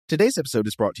Today's episode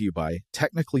is brought to you by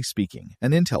Technically Speaking,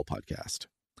 an Intel podcast.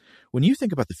 When you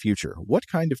think about the future, what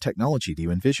kind of technology do you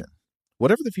envision?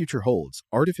 Whatever the future holds,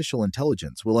 artificial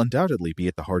intelligence will undoubtedly be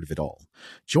at the heart of it all.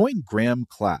 Join Graham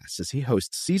Class as he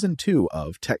hosts Season 2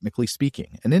 of Technically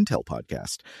Speaking, an Intel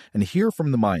podcast, and hear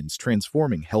from the minds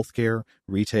transforming healthcare,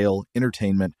 retail,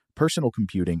 entertainment, personal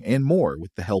computing, and more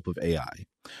with the help of AI.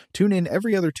 Tune in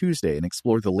every other Tuesday and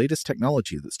explore the latest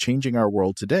technology that's changing our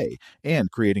world today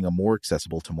and creating a more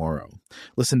accessible tomorrow.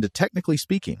 Listen to Technically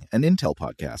Speaking, an Intel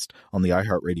podcast on the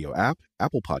iHeartRadio app,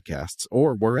 Apple Podcasts,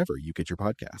 or wherever you get your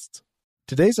podcasts.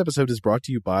 Today's episode is brought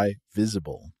to you by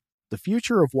Visible. The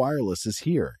future of wireless is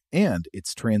here, and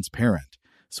it's transparent.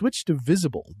 Switch to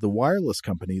Visible, the wireless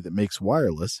company that makes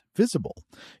wireless visible.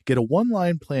 Get a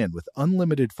one-line plan with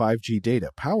unlimited 5G data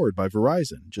powered by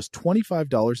Verizon, just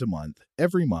 $25 a month,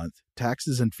 every month,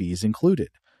 taxes and fees included.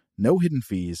 No hidden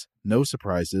fees, no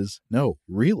surprises, no,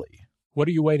 really. What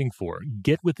are you waiting for?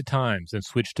 Get with the times and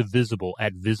switch to Visible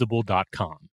at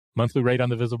Visible.com. Monthly rate on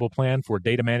the Visible plan for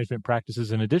data management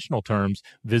practices and additional terms,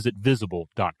 visit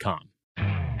Visible.com.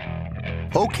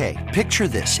 Okay, picture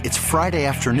this. It's Friday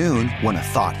afternoon when a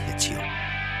thought hits you.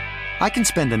 I can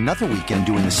spend another weekend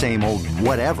doing the same old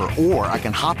whatever, or I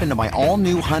can hop into my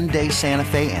all-new Hyundai Santa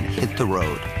Fe and hit the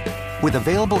road. With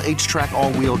available H-Track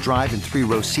all-wheel drive and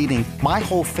 3-row seating, my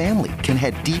whole family can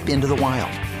head deep into the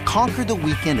wild. Conquer the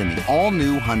weekend in the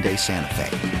all-new Hyundai Santa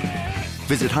Fe.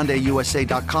 Visit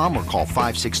HyundaiUSA.com or call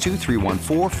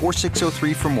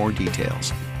 562-314-4603 for more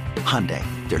details. Hyundai,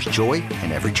 there's joy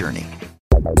in every journey.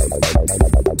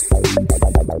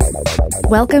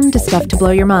 Welcome to Stuff to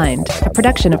Blow Your Mind, a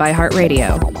production of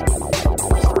iHeartRadio.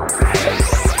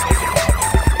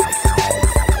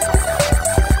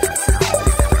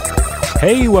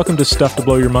 Hey, welcome to Stuff to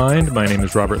Blow Your Mind. My name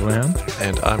is Robert Lamb.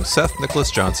 And I'm Seth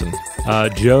Nicholas Johnson.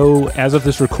 Joe, as of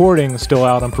this recording, still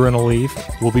out on parental leave.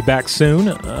 We'll be back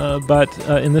soon, but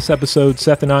in this episode,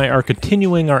 Seth and I are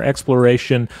continuing our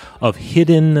exploration of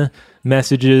hidden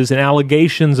messages and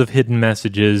allegations of hidden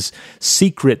messages,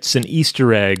 secrets and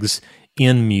Easter eggs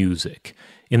in music.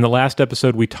 In the last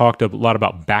episode, we talked a lot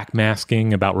about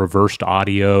backmasking, about reversed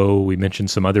audio. We mentioned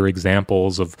some other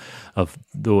examples of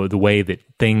the way that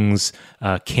things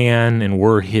can and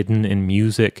were hidden in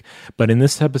music. But in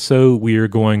this episode, we are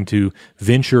going to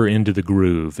venture into the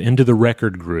groove, into the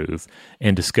record groove,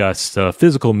 and discuss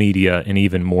physical media in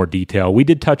even more detail. We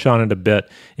did touch on it a bit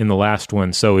in the last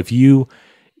one. So if you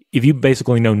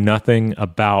basically know nothing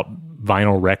about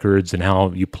vinyl records and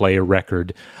how you play a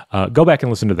record, go back and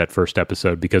listen to that first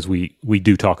episode, because we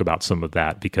do talk about some of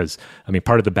that. Because, I mean,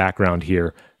 part of the background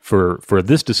here for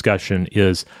this discussion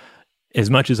is, as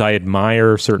much as I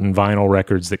admire certain vinyl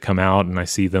records that come out and I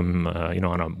see them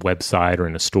on a website or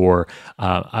in a store,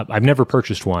 I've never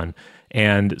purchased one.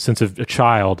 And since a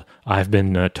child, I've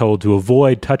been told to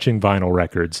avoid touching vinyl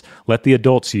records. Let the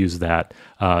adults use that.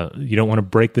 You don't want to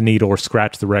break the needle or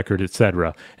scratch the record,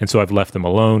 etc. And so I've left them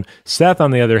alone. Seth,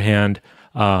 on the other hand,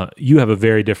 you have a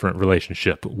very different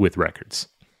relationship with records.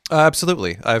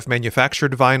 Absolutely. I've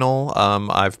manufactured vinyl.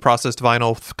 I've processed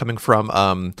vinyl coming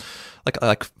from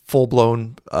like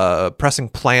full-blown pressing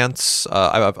plants.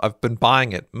 I've been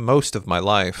buying it most of my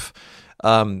life.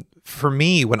 For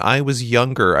me, when I was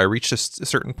younger, I reached a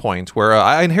certain point where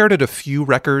I inherited a few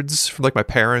records from like my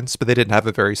parents, but they didn't have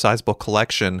a very sizable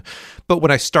collection. But when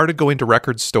I started going to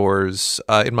record stores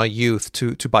in my youth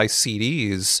to buy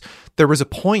CDs, there was a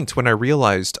point when I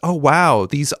realized, oh, wow,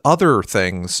 these other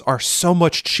things are so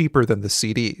much cheaper than the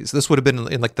CDs. This would have been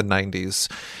in like the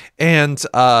 90s. And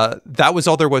that was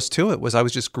all there was to it, was I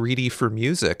was just greedy for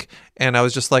music. And I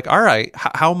was just like, all right,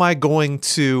 how am I going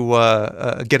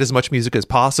to get as much music as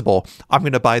possible? I'm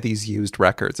going to buy these used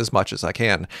records as much as I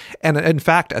can. And in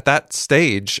fact, at that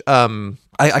stage, I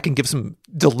can give some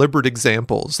deliberate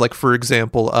examples. Like, for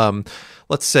example,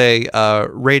 let's say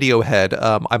Radiohead,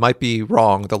 I might be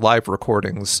wrong, the live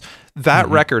recordings. That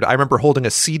record, I remember holding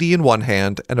a CD in one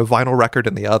hand and a vinyl record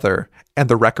in the other, and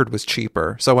the record was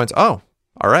cheaper. So I went, oh,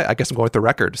 all right, I guess I'm going with the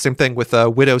record. Same thing with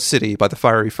Widow City by the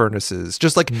Fiery Furnaces.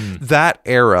 Just like that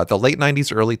era, the late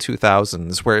 90s, early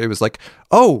 2000s, where it was like,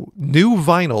 oh, new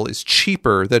vinyl is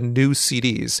cheaper than new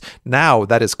CDs. Now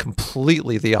that is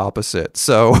completely the opposite.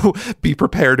 So be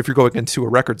prepared if you're going into a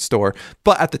record store.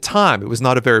 But at the time, it was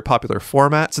not a very popular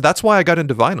format. So that's why I got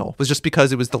into vinyl, was just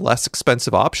because it was the less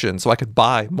expensive option, so I could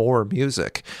buy more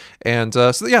music. And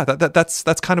so yeah, that's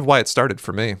kind of why it started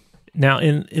for me. Now,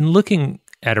 in looking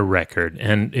at a record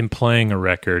and in playing a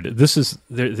record, this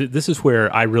is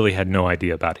where I really had no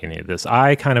idea about any of this.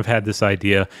 I kind of had this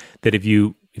idea that if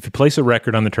you place a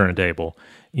record on the turntable,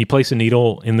 you place a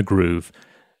needle in the groove,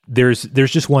 there's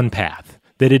just one path.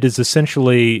 that it is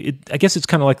essentially, I guess it's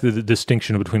kind of like the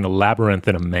distinction between a labyrinth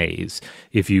and a maze.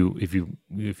 If you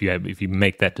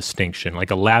make that distinction,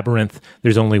 like a labyrinth,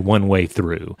 there's only one way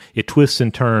through. It twists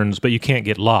and turns, but you can't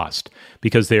get lost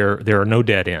because there are no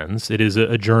dead ends. It is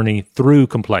a journey through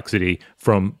complexity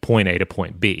from point A to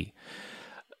point B.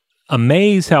 A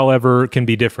maze, however, can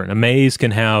be different. A maze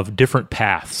can have different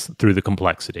paths through the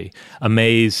complexity. A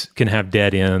maze can have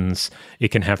dead ends. It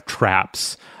can have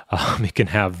traps. It can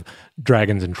have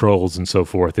dragons and trolls and so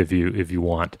forth if you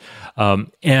want.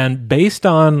 And based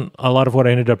on a lot of what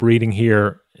I ended up reading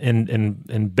here,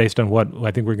 and based on what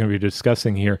I think we're going to be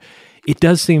discussing here, it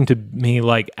does seem to me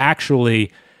like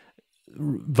actually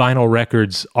vinyl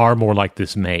records are more like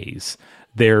this maze.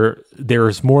 There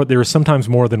is sometimes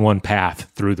more than one path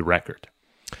through the record.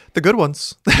 The good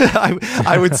ones.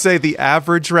 I would say the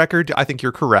average record, I think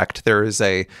you're correct. There is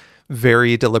a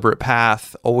very deliberate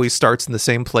path, always starts in the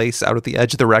same place out at the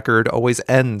edge of the record, always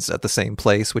ends at the same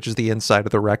place, which is the inside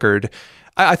of the record.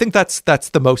 I think that's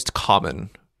the most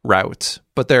common route,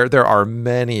 but there are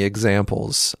many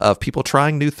examples of people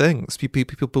trying new things,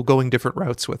 people going different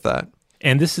routes with that.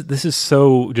 And this is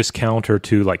so just counter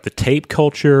to like the tape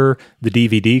culture, the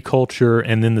DVD culture,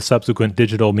 and then the subsequent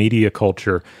digital media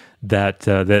culture that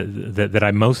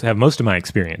I have most of my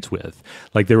experience with.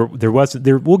 Like there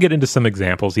we'll get into some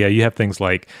examples. Yeah, you have things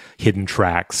like hidden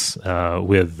tracks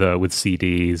with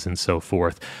CDs and so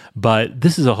forth. But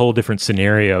this is a whole different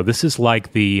scenario. This is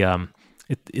like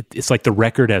it's like the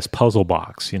record as puzzle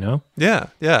box, you know? Yeah,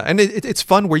 and it's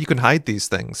fun where you can hide these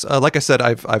things. Like I said,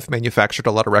 I've manufactured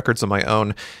a lot of records on my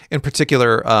own. In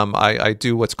particular, I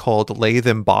do what's called lathe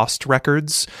embossed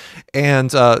records, and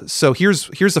so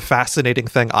here's a fascinating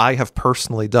thing I have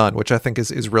personally done, which I think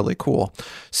is really cool.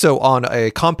 So on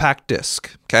a compact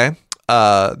disc, okay,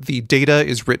 the data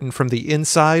is written from the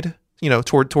inside,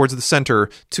 towards the center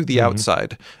to the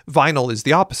outside. Vinyl is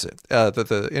the opposite.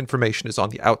 The information is on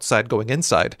the outside going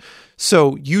inside.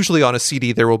 So usually on a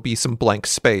CD, there will be some blank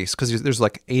space because there's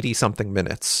like 80 something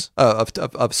minutes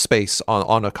of space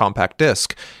on a compact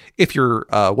disc. If your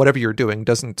whatever you're doing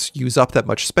doesn't use up that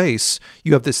much space,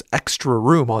 you have this extra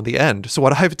room on the end. So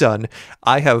what I've done,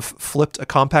 I have flipped a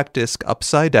compact disc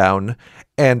upside down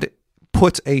and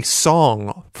put a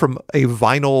song from a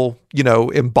vinyl,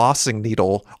 embossing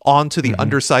needle onto the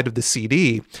underside of the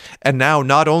CD. And now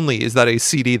not only is that a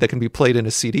CD that can be played in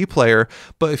a CD player,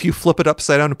 but if you flip it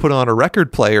upside down and put it on a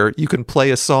record player, you can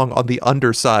play a song on the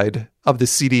underside of the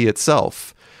CD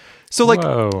itself. So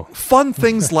Whoa. Fun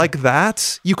things like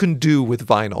that you can do with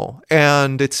vinyl.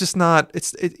 And it's just not,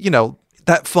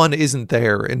 that fun isn't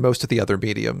there in most of the other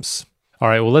mediums. All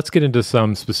right, well, let's get into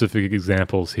some specific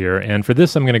examples here. And for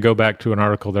this, I'm going to go back to an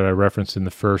article that I referenced in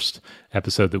the first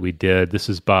episode that we did. This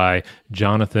is by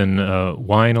Jonathan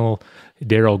Wienel,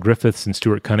 Daryl Griffiths, and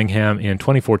Stuart Cunningham in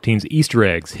 2014's Easter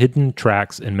Eggs, Hidden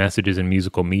Tracks and Messages in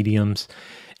Musical Mediums.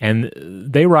 And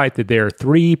they write that there are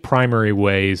three primary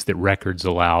ways that records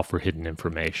allow for hidden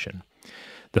information.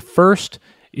 The first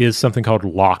is something called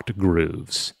locked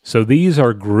grooves. So these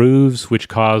are grooves which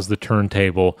cause the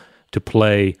turntable to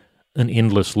play an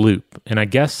endless loop. And I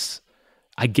guess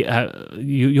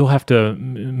you'll have to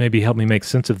maybe help me make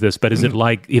sense of this, but is it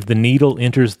like if the needle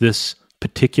enters this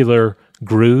particular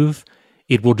groove,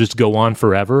 it will just go on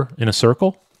forever in a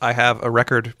circle? I have a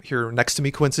record here next to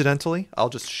me, coincidentally. I'll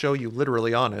just show you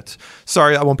literally on it.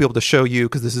 Sorry, I won't be able to show you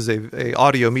because this is a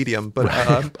audio medium, but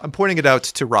I'm pointing it out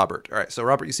to Robert. All right, so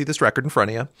Robert, you see this record in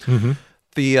front of you. Mm-hmm.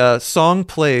 The song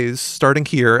plays starting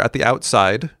here at the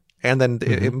outside, and then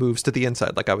it moves to the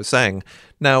inside, like I was saying.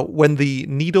 Now, when the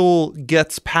needle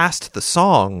gets past the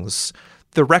songs,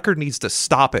 the record needs to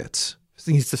stop it. It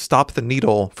needs to stop the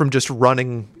needle from just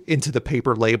running into the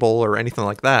paper label or anything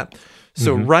like that.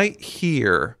 So right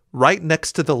here, right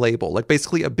next to the label, like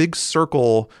basically a big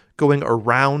circle going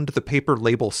around the paper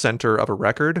label center of a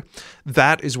record,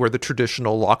 that is where the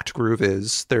traditional locked groove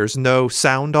is. There's no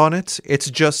sound on it. It's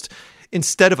just,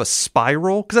 instead of a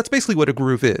spiral, because that's basically what a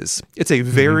groove is. It's a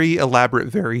very elaborate,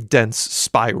 very dense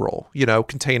spiral,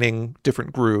 containing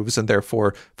different grooves and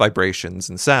therefore vibrations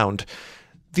and sound.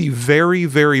 The very,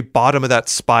 very bottom of that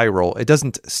spiral, it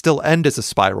doesn't still end as a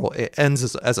spiral. It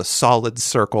ends as a solid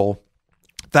circle.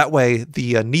 That way,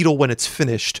 the needle, when it's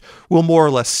finished, will more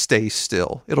or less stay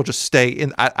still. It'll just stay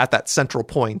at that central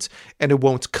point, and it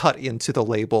won't cut into the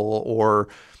label or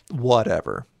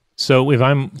whatever. So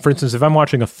for instance, if I'm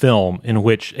watching a film in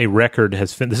which a record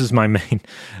has this is my main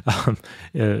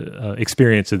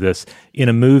experience of this. In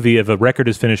a movie, if a record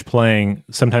is finished playing,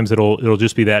 sometimes it'll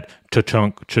just be that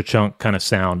cha-chunk, cha-chunk kind of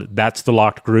sound. That's the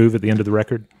locked groove at the end of the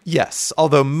record? Yes,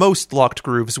 although most locked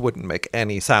grooves wouldn't make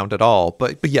any sound at all.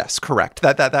 But yes, correct.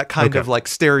 That kind of like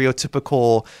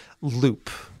stereotypical loop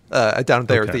down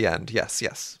there at the end.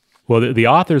 Yes. Well, the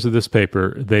authors of this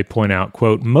paper, they point out,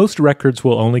 quote, most records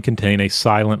will only contain a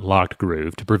silent locked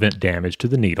groove to prevent damage to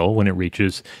the needle when it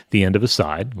reaches the end of a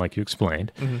side, like you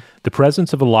explained. Mm-hmm. The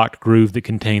presence of a locked groove that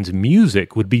contains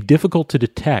music would be difficult to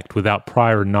detect without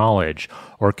prior knowledge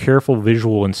or careful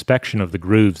visual inspection of the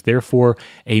grooves. Therefore,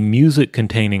 a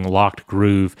music-containing locked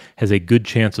groove has a good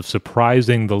chance of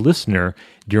surprising the listener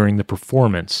during the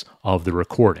performance of the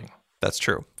recording. That's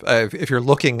true. If you're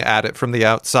looking at it from the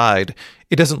outside,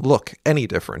 it doesn't look any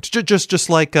different. Just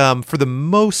like for the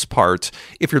most part,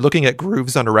 if you're looking at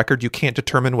grooves on a record, you can't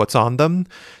determine what's on them.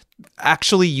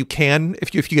 Actually, you can.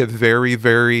 If you get very,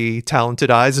 very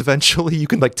talented eyes, eventually you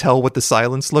can like tell what the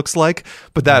silence looks like.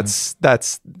 But that's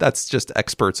just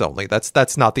experts only.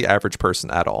 That's not the average person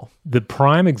at all. The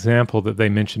prime example that they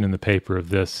mention in the paper of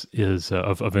this is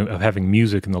of having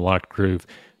music in the locked groove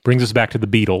brings us back to the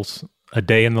Beatles. A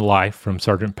Day in the Life from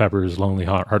Sgt. Pepper's Lonely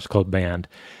Hearts Club Band.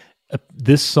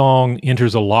 This song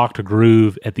enters a locked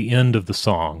groove at the end of the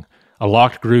song, a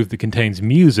locked groove that contains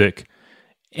music.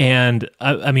 And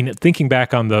I mean, thinking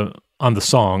back on the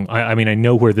song, I mean, I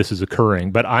know where this is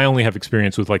occurring, but I only have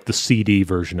experience with like the CD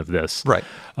version of this. Right.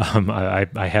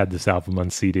 I had this album on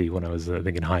CD when I was, I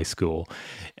think, in high school.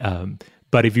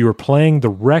 But if you were playing the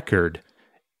record,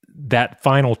 that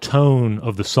final tone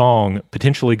of the song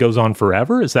potentially goes on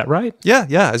forever. Is that right?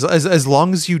 Yeah. As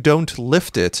long as you don't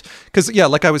lift it, because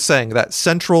like I was saying, that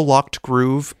central locked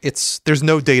groove, there's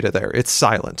no data there. It's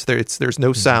silent. There's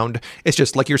no sound. It's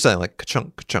just like you're saying, like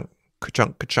ka-chunk, ka-chunk,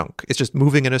 ka-chunk, ka-chunk. It's just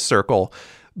moving in a circle.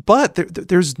 But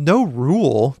there's no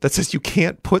rule that says you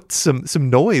can't put some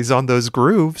noise on those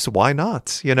grooves. Why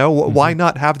not? Why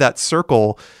not have that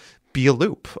circle be a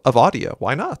loop of audio?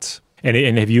 Why not?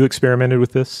 And have you experimented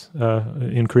with this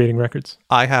in creating records?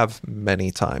 I have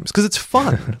many times because it's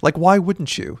fun. Like, why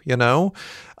wouldn't you?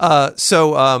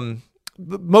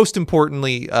 Most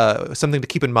importantly, something to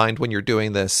keep in mind when you're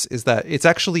doing this is that it's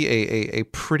actually a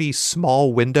pretty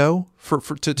small window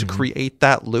to create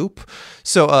that loop.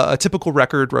 So a typical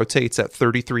record rotates at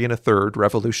 33 1/3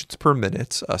 revolutions per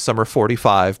minute. Some are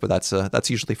 45, but that's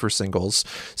usually for singles.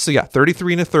 So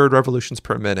 33 1/3 revolutions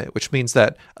per minute, which means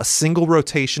that a single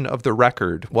rotation of the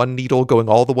record, one needle going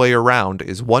all the way around,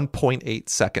 is 1.8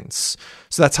 seconds.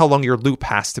 So that's how long your loop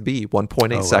has to be,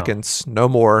 1.8 seconds, no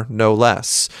more, no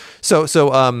less. So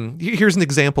here's an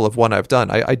example of one I've done.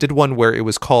 I did one where it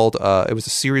was called, it was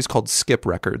a series called Skip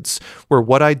Records, where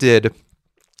what I did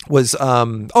was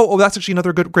that's actually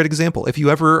another great example. If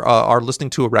you ever are listening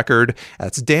to a record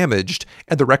that's damaged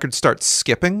and the record starts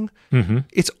skipping,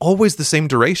 it's always the same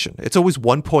duration. It's always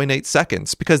 1.8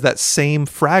 seconds because that same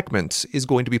fragment is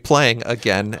going to be playing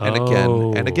again and again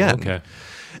and again. Okay.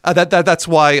 That's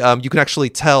why you can actually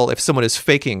tell if someone is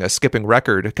faking a skipping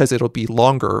record because it'll be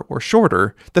longer or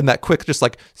shorter than that quick, just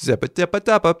like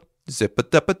zip-a-dip-a-dap-up,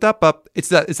 zip-a-dip-a-dap-up. It's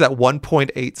that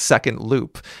 1.8 second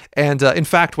loop. And in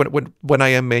fact, when I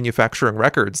am manufacturing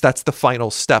records, that's the final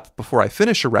step before I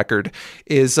finish a record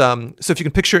is, so if you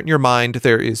can picture it in your mind,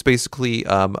 there is basically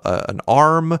an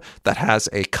arm that has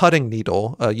a cutting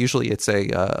needle. Usually it's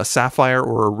a sapphire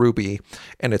or a ruby,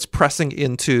 and it's pressing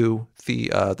into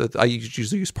I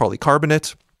usually use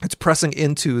polycarbonate. It's pressing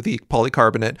into the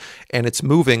polycarbonate and it's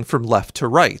moving from left to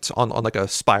right on like a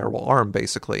spiral arm,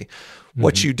 basically.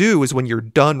 What you do is when you're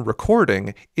done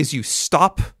recording is you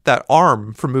stop that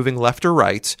arm from moving left or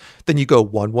right, then you go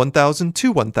 1/1000,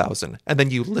 2/1000, and then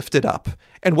you lift it up.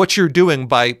 And what you're doing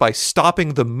by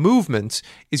stopping the movement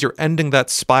is you're ending that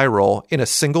spiral in a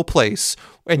single place,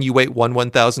 and you wait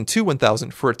 1/1000,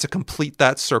 2/1000 for it to complete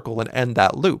that circle and end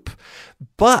that loop.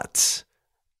 But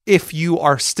if you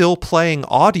are still playing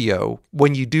audio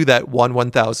when you do that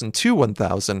 1/1000,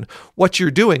 2/1000, what you're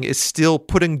doing is still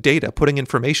putting data, putting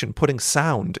information, putting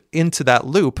sound into that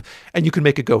loop, and you can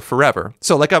make it go forever.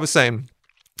 So like I was saying,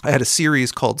 I had a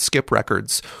series called Skip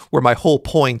Records where my whole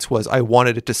point was I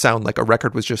wanted it to sound like a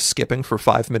record was just skipping for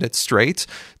 5 minutes straight.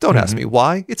 Don't ask me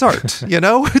why. It's art,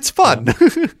 it's fun.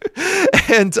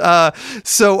 And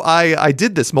so I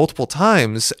did this multiple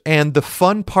times. And the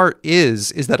fun part is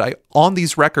that on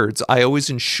these records, I always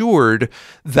ensured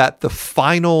that the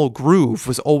final groove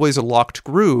was always a locked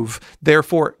groove.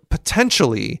 Therefore,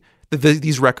 potentially,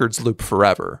 these records loop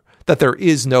forever. that there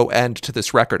is no end to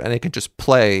this record, and it can just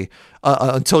play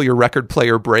until your record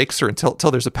player breaks or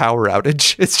until there's a power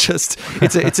outage. It's just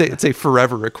it's a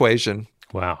forever equation.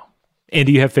 Wow. And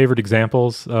do you have favorite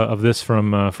examples of this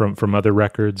from other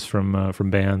records, from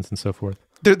bands and so forth?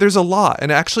 There's a lot,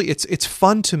 and actually, it's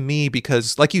fun to me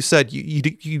because, like you said, you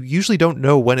usually don't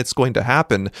know when it's going to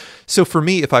happen. So for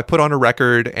me, if I put on a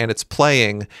record and it's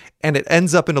playing, and it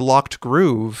ends up in a locked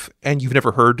groove, and you've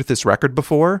never heard this record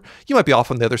before, you might be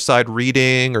off on the other side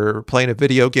reading or playing a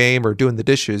video game or doing the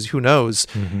dishes, who knows?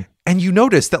 Mm-hmm. And you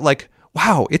notice that, like,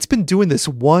 wow, it's been doing this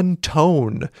one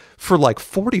tone for like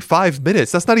 45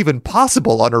 minutes. That's not even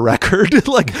possible on a record.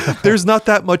 Like, there's not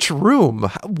that much room.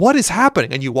 What is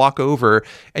happening? And you walk over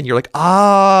and you're like,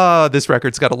 this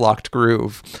record's got a locked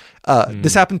groove.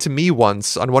 This happened to me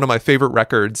once on one of my favorite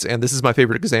records, and this is my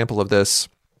favorite example of this.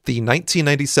 The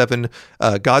 1997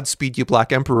 Godspeed You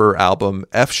Black Emperor album,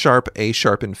 F sharp, A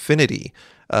sharp, Infinity.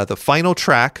 The final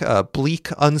track, Bleak,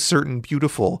 Uncertain,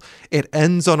 Beautiful, it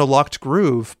ends on a locked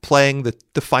groove playing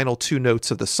the final two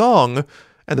notes of the song,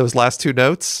 and those last two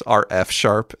notes are F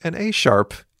sharp and A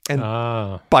sharp. And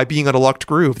by being on a locked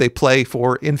groove, they play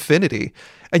for infinity.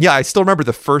 And yeah, I still remember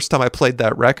the first time I played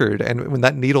that record, and when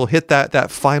that needle hit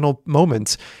that final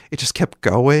moment, it just kept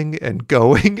going and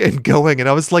going and going. And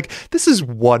I was like, this is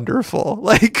wonderful.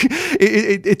 Like,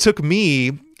 it took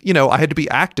me... I had to be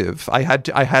active. I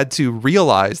had to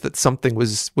realize that something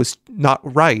was not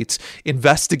right,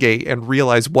 investigate, and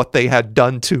realize what they had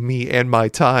done to me and my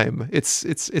time. It's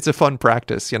a fun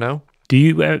practice, Do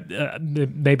you?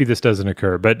 Maybe this doesn't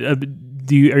occur, but are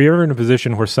you ever in a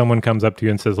position where someone comes up to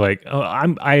you and says, like, "Oh,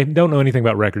 I don't know anything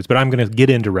about records, but I'm going to get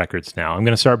into records now. I'm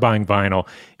going to start buying vinyl,"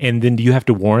 and then do you have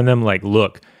to warn them, like,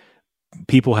 "Look,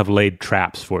 people have laid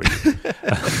traps for you"?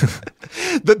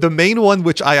 The main one,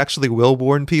 which I actually will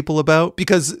warn people about,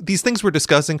 because these things we're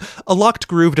discussing, a locked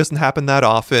groove doesn't happen that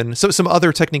often. So some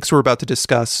other techniques we're about to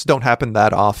discuss don't happen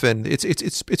that often.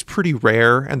 It's pretty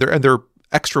rare, and they're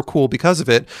extra cool because of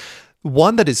it.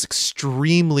 One that is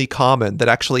extremely common, that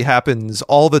actually happens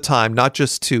all the time, not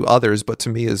just to others, but to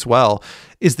me as well,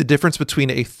 is the difference between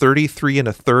a 33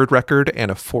 1/3 record and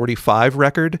a 45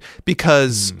 record.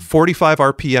 Because 45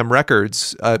 RPM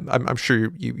records, I'm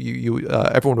sure you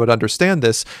everyone would understand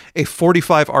this. A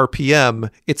 45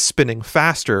 RPM, it's spinning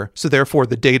faster, so therefore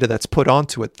the data that's put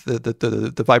onto it,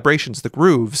 the vibrations, the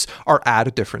grooves, are at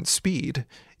a different speed.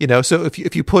 So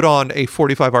if you put on a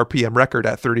 45 RPM record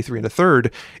at 33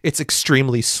 1/3, it's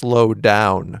extremely slowed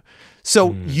down.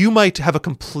 So you might have a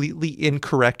completely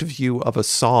incorrect view of a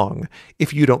song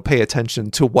if you don't pay attention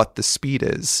to what the speed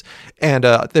is. And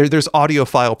there's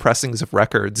audiophile pressings of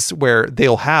records where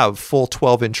they'll have full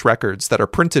 12-inch records that are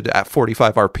printed at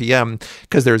 45 RPM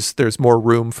because there's more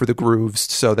room for the grooves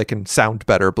so they can sound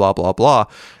better, blah, blah, blah.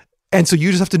 And so you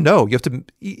just have to know,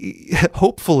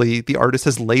 hopefully the artist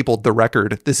has labeled the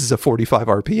record, this is a 45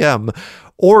 RPM,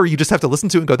 or you just have to listen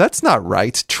to it and go, that's not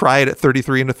right. Try it at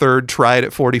 33 1/3, try it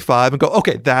at 45 and go,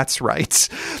 okay, that's right.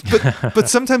 But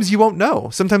sometimes you won't know.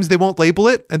 Sometimes they won't label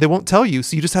it and they won't tell you.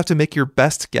 So you just have to make your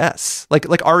best guess. Like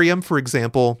REM, for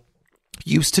example,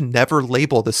 used to never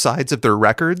label the sides of their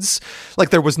records.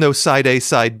 Like, there was no side A,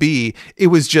 side B. It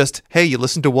was just, hey, you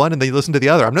listen to one and then you listen to the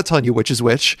other. I'm not telling you which is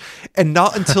which. And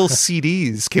not until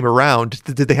CDs came around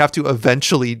did they have to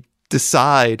eventually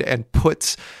decide and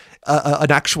put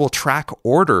an actual track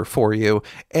order for you.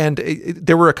 And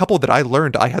there were a couple that I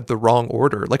learned I had the wrong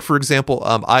order. Like, for example,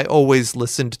 I always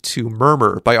listened to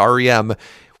Murmur by REM,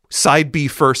 side B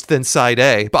first, then side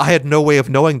A. But I had no way of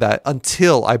knowing that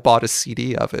until I bought a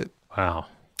CD of it. Wow.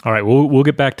 All right. We'll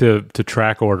get back to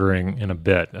track ordering in a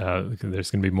bit. There's going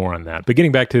to be more on that. But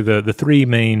getting back to the three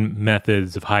main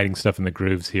methods of hiding stuff in the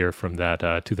grooves here from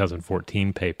that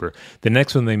 2014 paper, the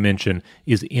next one they mention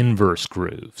is inverse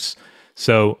grooves.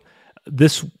 So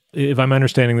this, if I'm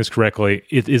understanding this correctly,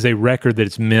 it is a record that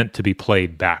is meant to be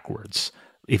played backwards.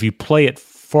 If you play it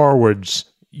forwards,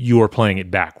 you are playing it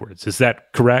backwards. Is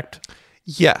that correct?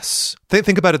 Yes.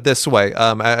 Think about it this way.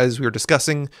 As we were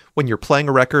discussing, when you're playing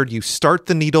a record, you start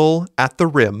the needle at the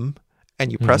rim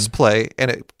and you press play, and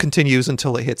it continues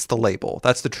until it hits the label.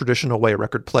 That's the traditional way a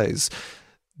record plays.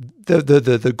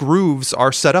 The grooves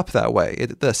are set up that way.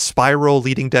 The spiral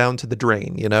leading down to the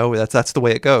drain, that's the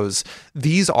way it goes.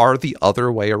 These are the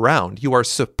other way around. You are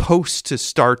supposed to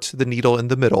start the needle in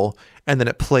the middle, and then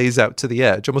it plays out to the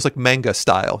edge, almost like manga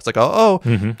style. It's like,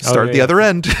 start the other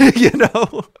end,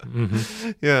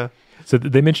 Yeah. So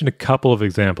they mentioned a couple of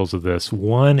examples of this.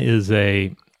 One is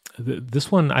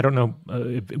this one, I don't know,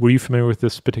 were you familiar with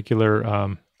this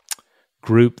particular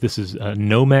group. This is a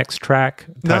Nomex track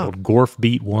titled Gorf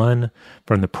Beat 1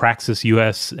 from the Praxis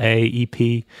USA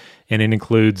EP, and it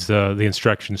includes the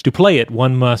instructions. To play it,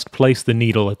 one must place the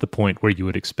needle at the point where you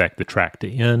would expect the track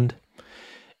to end.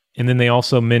 And then they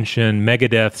also mention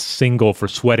Megadeth's single for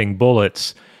Sweating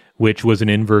Bullets, which was an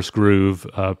inverse groove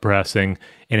pressing,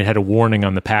 and it had a warning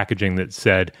on the packaging that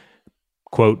said,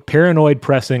 quote, paranoid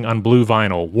pressing on blue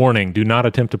vinyl. Warning, do not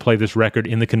attempt to play this record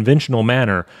in the conventional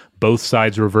manner. Both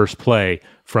sides reverse play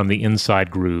from the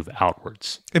inside groove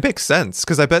outwards. It makes sense,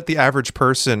 because I bet the average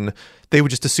person, they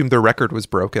would just assume their record was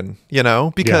broken, you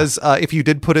know? Because if you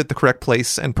did put it the correct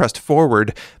place and pressed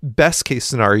forward, best case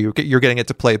scenario, you're getting it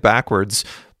to play backwards.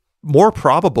 More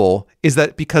probable is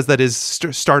that because that is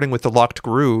starting with the locked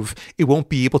groove, it won't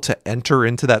be able to enter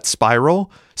into that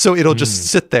spiral. So it'll just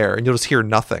sit there and you'll just hear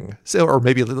nothing. So, or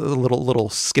maybe a little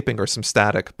skipping or some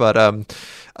static. But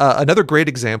another great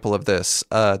example of this,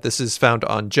 this is found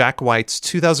on Jack White's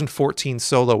 2014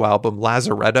 solo album,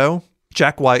 Lazaretto.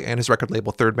 Jack White and his record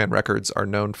label Third Man Records are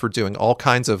known for doing all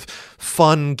kinds of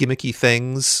fun, gimmicky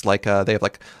things. Like they have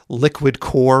like liquid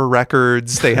core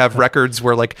records. They have records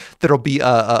where like there'll be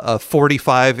a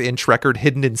 45-inch record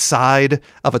hidden inside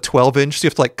of a 12-inch. So you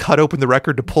have to like cut open the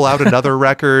record to pull out another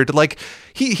record. Like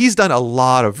he's done a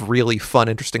lot of really fun,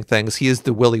 interesting things. He is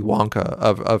the Willy Wonka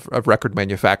of record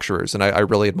manufacturers, and I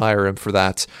really admire him for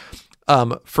that.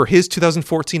 For his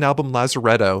 2014 album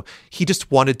Lazaretto, he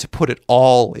just wanted to put it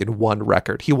all in one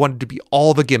record. He wanted to be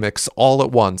all the gimmicks all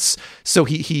at once. So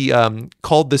he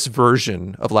called this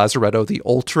version of Lazaretto the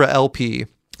Ultra LP.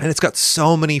 And it's got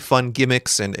so many fun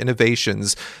gimmicks and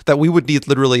innovations that we would need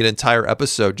literally an entire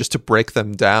episode just to break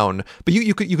them down. But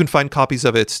you can find copies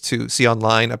of it to see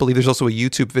online. I believe there's also a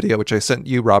YouTube video, which I sent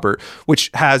you, Robert, which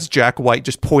has Jack White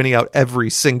just pointing out every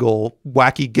single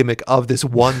wacky gimmick of this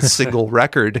one single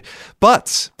record.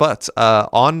 But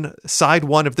on side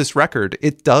one of this record,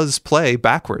 it does play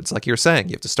backwards. Like you're saying,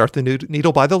 you have to start the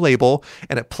needle by the label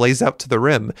and it plays out to the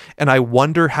rim. And I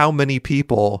wonder how many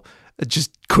people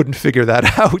just couldn't figure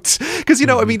that out. Because, you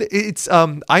know, I mean, it's,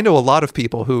 I know a lot of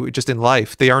people who just in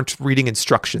life, they aren't reading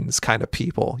instructions kind of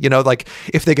people. You know, like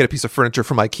if they get a piece of furniture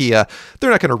from IKEA,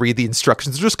 they're not going to read the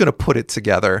instructions. They're just going to put it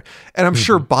together. And I'm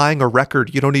sure buying a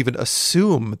record, you don't even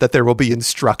assume that there will be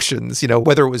instructions, you know,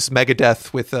 whether it was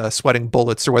Megadeth with Sweating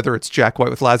Bullets or whether it's Jack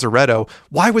White with Lazaretto.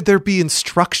 Why would there be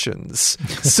instructions?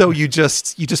 So you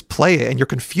just play it and you're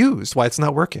confused why it's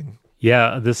not working.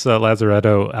 Yeah, this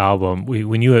Lazaretto album,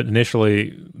 when you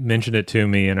initially mentioned it to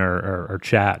me in our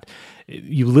chat,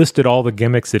 you listed all the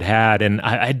gimmicks it had, and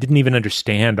I didn't even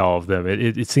understand all of them.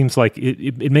 It seems like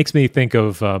it makes me think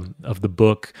of the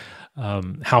book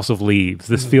House of Leaves.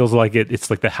 This feels like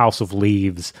it's like the House of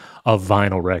Leaves of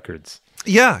vinyl records.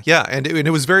 Yeah, and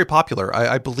it was very popular.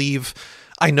 I believe,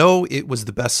 I know it was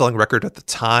the best-selling record at the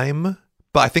time,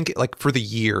 but I think like for the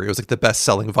year, it was like the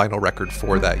best-selling vinyl record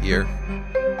for that year.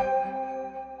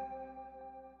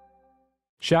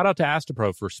 Shout out to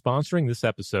Astapro for sponsoring this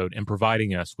episode and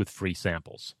providing us with free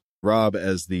samples. Rob,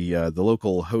 as the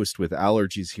local host with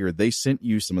allergies here, they sent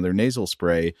you some of their nasal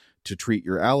spray to treat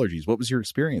your allergies. What was your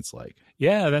experience like?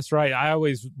 Yeah, that's right. I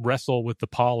always wrestle with the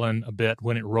pollen a bit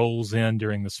when it rolls in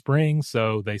during the spring,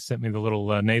 so they sent me the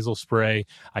little nasal spray.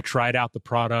 I tried out the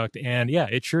product, and yeah,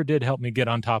 it sure did help me get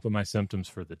on top of my symptoms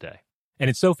for the day. And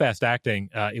it's so fast-acting,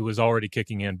 it was already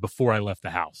kicking in before I left the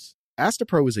house.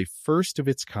 Astapro is a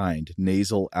first-of-its-kind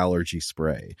nasal allergy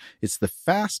spray. It's the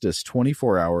fastest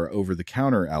 24-hour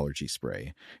over-the-counter allergy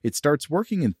spray. It starts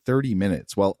working in 30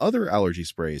 minutes, while other allergy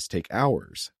sprays take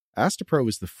hours. Astapro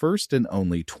is the first and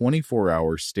only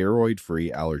 24-hour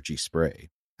steroid-free allergy spray.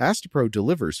 Astapro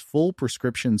delivers full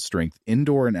prescription-strength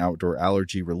indoor and outdoor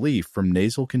allergy relief from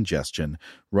nasal congestion,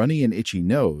 runny and itchy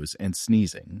nose, and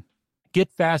sneezing. Get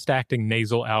fast-acting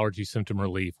nasal allergy symptom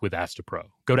relief with Astapro.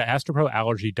 Go to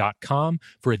astaproallergy.com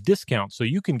for a discount so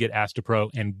you can get Astapro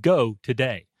and go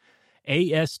today.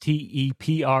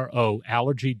 ASTEPRO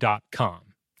allergy.com.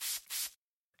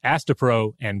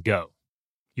 Astapro and go.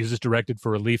 Use as directed for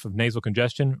relief of nasal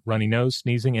congestion, runny nose,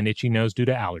 sneezing, and itchy nose due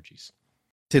to allergies.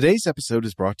 Today's episode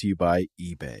is brought to you by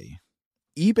eBay.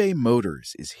 eBay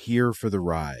Motors is here for the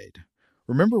ride.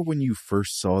 Remember when you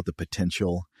first saw the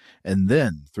potential? And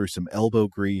then, through some elbow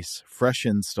grease, fresh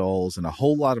installs, and a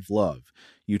whole lot of love,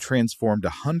 you transformed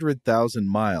 100,000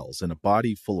 miles and a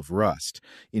body full of rust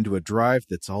into a drive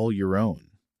that's all your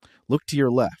own. Look to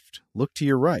your left. Look to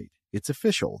your right. It's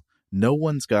official. No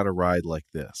one's got a ride like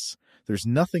this. There's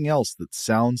nothing else that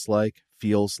sounds like,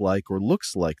 feels like, or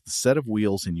looks like the set of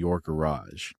wheels in your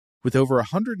garage. With over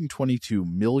 122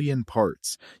 million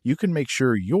parts, you can make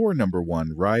sure your number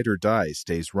one ride or die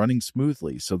stays running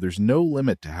smoothly so there's no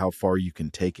limit to how far you can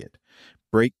take it.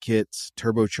 Brake kits,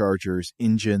 turbochargers,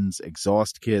 engines,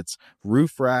 exhaust kits,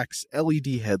 roof racks,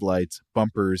 LED headlights,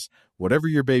 bumpers, whatever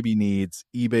your baby needs,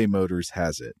 eBay Motors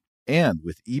has it. And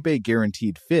with eBay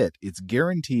Guaranteed Fit, it's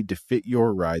guaranteed to fit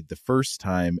your ride the first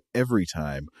time, every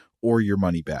time, or your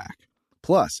money back.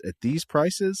 Plus, at these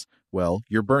prices, well,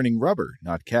 you're burning rubber,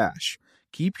 not cash.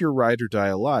 Keep your ride or die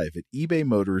alive at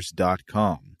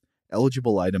ebaymotors.com.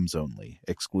 Eligible items only.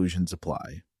 Exclusions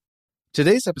apply.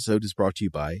 Today's episode is brought to you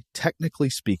by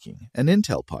Technically Speaking, an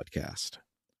Intel podcast.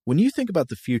 When you think about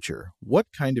the future, what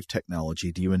kind of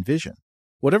technology do you envision?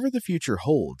 Whatever the future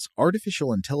holds,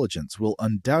 artificial intelligence will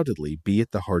undoubtedly be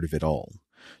at the heart of it all.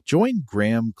 Join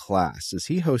Graham Class as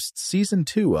he hosts Season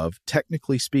 2 of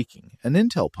Technically Speaking, an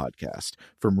Intel podcast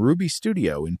from Ruby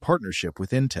Studio in partnership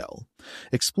with Intel.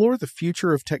 Explore the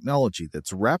future of technology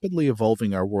that's rapidly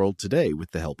evolving our world today with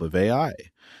the help of AI.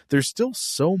 There's still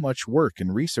so much work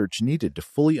and research needed to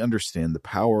fully understand the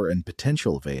power and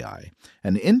potential of AI,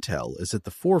 and Intel is at the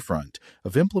forefront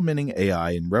of implementing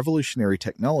AI in revolutionary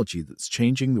technology that's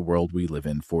changing the world we live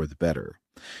in for the better.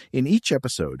 In each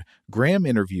episode, Graham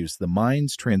interviews the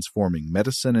minds transforming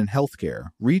medicine and healthcare,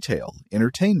 retail,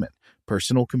 entertainment,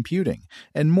 personal computing,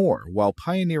 and more while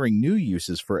pioneering new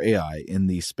uses for AI in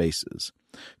these spaces.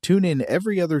 Tune in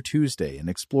every other Tuesday and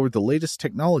explore the latest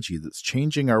technology that's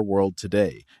changing our world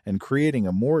today and creating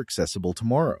a more accessible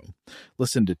tomorrow.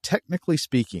 Listen to Technically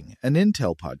Speaking, an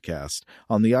Intel podcast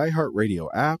on the iHeartRadio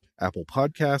app, Apple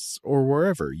Podcasts, or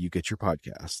wherever you get your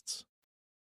podcasts.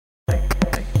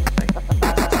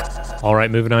 All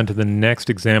right, moving on to the next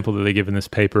example that they give in this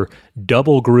paper,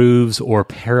 double grooves or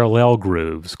parallel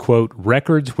grooves. Quote,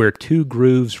 records where two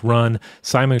grooves run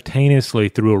simultaneously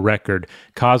through a record,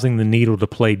 causing the needle to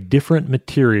play different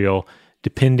material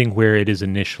depending where it is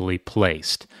initially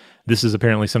placed. This is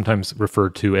apparently sometimes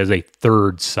referred to as a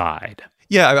third side.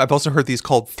 Yeah, I've also heard these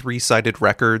called three-sided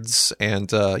records, and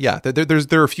there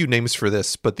are a few names for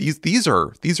this, but these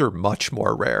are much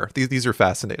more rare. These are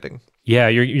fascinating. Yeah,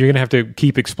 you're going to have to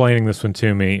keep explaining this one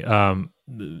to me.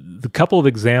 The couple of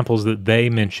examples that they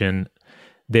mention,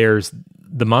 there's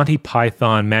the Monty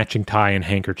Python Matching Tie and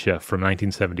Handkerchief from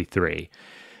 1973,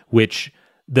 which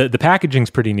the packaging's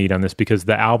pretty neat on this because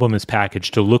the album is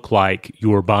packaged to look like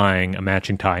you're buying a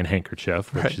matching tie and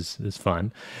handkerchief, which is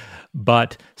fun.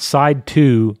 But side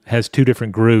 2 has two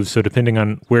different grooves, so depending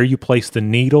on where you place the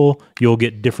needle, you'll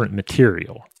get different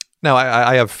material. Now,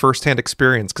 I have firsthand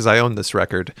experience because I own this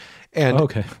record,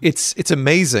 and it's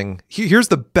amazing. Here's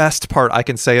the best part I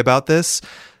can say about this.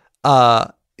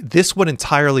 This one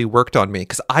entirely worked on me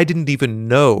because I didn't even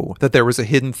know that there was a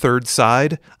hidden third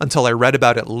side until I read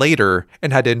about it later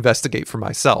and had to investigate for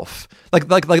myself. Like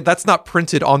that's not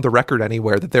printed on the record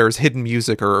anywhere that there's hidden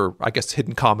music or I guess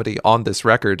hidden comedy on this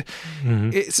record.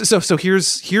 Mm-hmm. So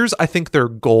here's I think their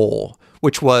goal,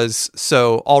 which was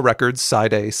so all records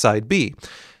side A, side B.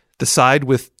 The side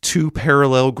with two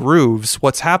parallel grooves,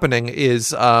 what's happening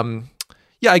is I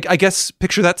guess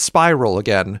picture that spiral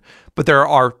again, but there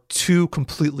are two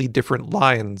completely different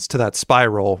lines to that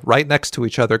spiral right next to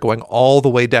each other going all the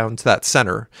way down to that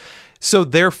center. So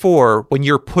therefore, when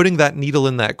you're putting that needle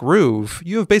in that groove,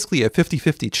 you have basically a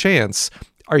 50-50 chance.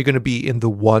 Are you going to be in the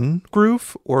one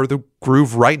groove or the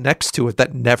groove right next to it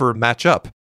that never match up?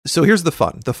 So here's the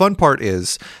fun. The fun part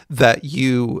is that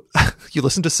you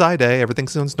listen to side A, everything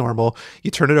sounds normal.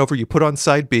 You turn it over, you put on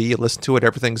side B, you listen to it,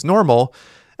 everything's normal.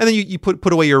 And then you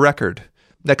put away your record.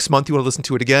 Next month, you want to listen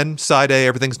to it again. Side A,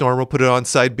 everything's normal. Put it on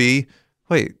side B.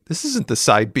 Wait, this isn't the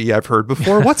side B I've heard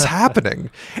before. What's happening?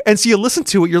 And so you listen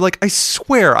to it. You're like, I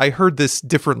swear I heard this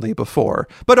differently before.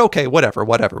 But okay, whatever.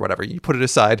 You put it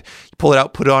aside. You pull it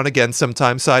out, put it on again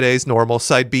sometime. Side A is normal.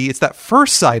 Side B, it's that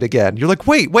first side again. You're like,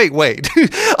 wait.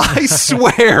 I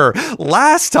swear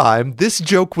last time this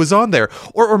joke was on there.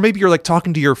 Or maybe you're like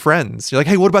talking to your friends. You're like,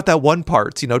 hey, what about that one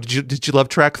part? You know, did you love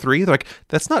track 3? They're like,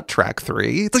 that's not track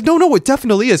 3. It's like, no, it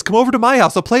definitely is. Come over to my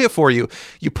house. I'll play it for you.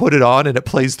 You put it on and it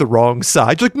plays the wrong side.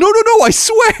 You're like, no, I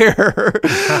swear.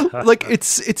 Like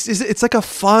it's like a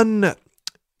fun.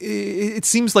 It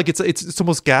seems like it's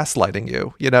almost gaslighting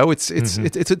you. You know, it's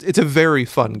a very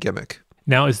fun gimmick.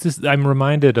 Now, is this? I'm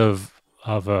reminded of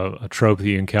a trope that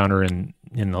you encounter in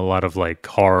a lot of like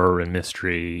horror and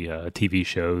mystery TV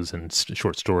shows and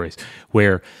short stories,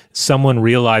 where someone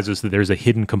realizes that there's a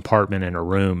hidden compartment in a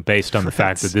room based on the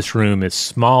fact that this room is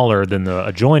smaller than the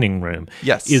adjoining room.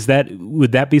 Yes.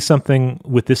 Would that be something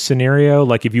with this scenario?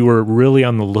 Like if you were really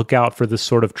on the lookout for this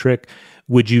sort of trick,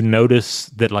 would you notice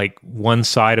that like one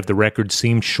side of the record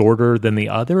seemed shorter than the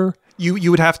other?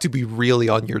 You would have to be really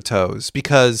on your toes,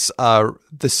 because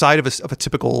the side of a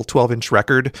typical 12-inch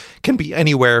record can be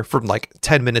anywhere from like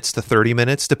 10 minutes to 30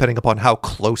 minutes, depending upon how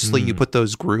closely you put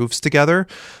those grooves together.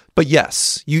 But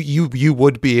yes, you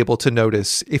would be able to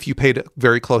notice if you paid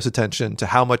very close attention to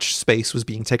how much space was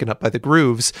being taken up by the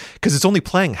grooves, because it's only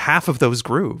playing half of those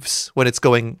grooves when it's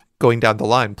going down the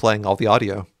line, playing all the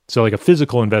audio. So like a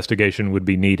physical investigation would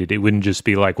be needed. It wouldn't just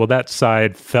be like, well, that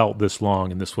side felt this long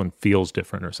and this one feels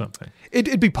different or something.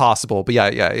 It'd be possible, but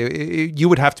yeah, you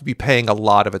would have to be paying a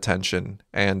lot of attention.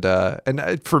 And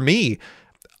for me,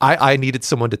 I needed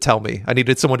someone to tell me. I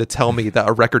needed someone to tell me that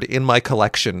a record in my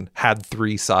collection had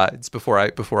 3 sides before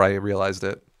I realized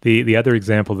it. The other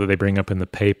example that they bring up in the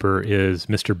paper is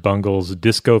Mr. Bungle's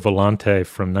Disco Volante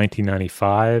from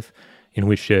 1995. In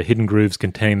which Hidden Grooves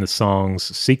contain the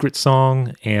songs Secret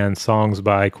Song and songs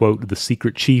by, quote, the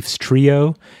Secret Chiefs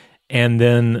Trio. And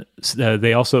then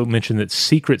they also mention that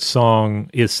Secret Song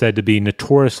is said to be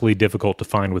notoriously difficult to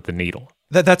find with the needle.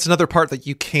 That's another part that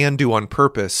you can do on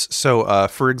purpose. So,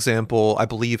 for example, I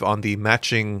believe on the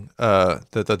matching,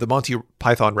 the Monty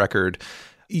Python record,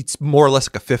 it's more or less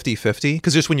like a 50-50,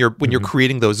 because just when you're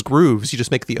creating those grooves, you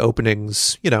just make the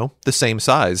openings, the same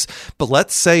size. But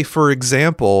let's say, for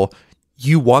example,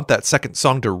 you want that second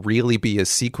song to really be a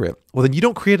secret. Well, then you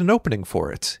don't create an opening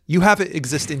for it. You have it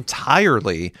exist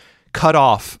entirely cut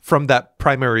off from that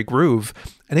primary groove,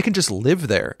 and it can just live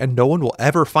there, and no one will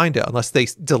ever find it unless they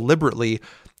deliberately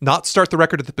not start the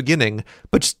record at the beginning,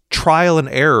 but just trial and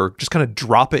error, just kind of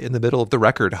drop it in the middle of the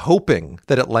record, hoping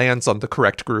that it lands on the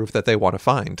correct groove that they want to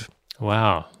find.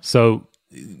 Wow. So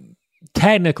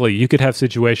technically, you could have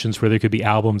situations where there could be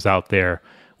albums out there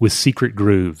with secret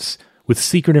grooves, with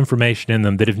secret information in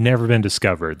them that have never been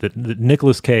discovered, that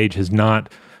Nicolas Cage has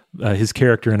not, his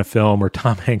character in a film, or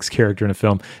Tom Hanks' character in a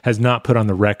film, has not put on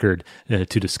the record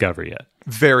to discover yet.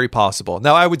 Very possible.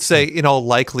 Now, I would say, in all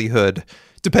likelihood,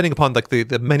 depending upon like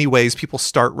the many ways people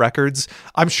start records,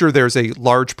 I'm sure there's a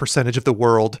large percentage of the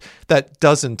world that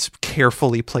doesn't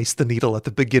carefully place the needle at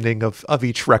the beginning of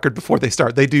each record before they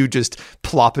start. They do just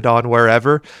plop it on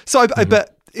wherever. So I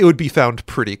bet it would be found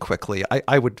pretty quickly.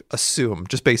 I would assume,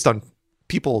 just based on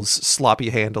people's sloppy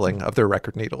handling of their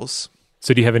record needles.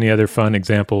 So do you have any other fun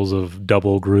examples of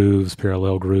double grooves,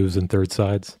 parallel grooves, and third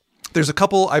sides? There's a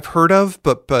couple I've heard of,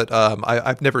 but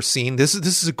I've never seen. This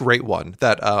is a great one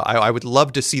that I would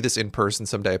love to see this in person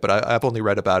someday, but I've only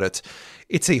read about it.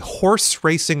 It's a horse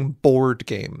racing board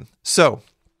game. So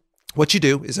what you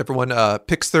do is everyone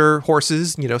picks their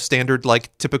horses, standard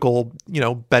like typical,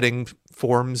 betting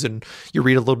forms, and you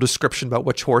read a little description about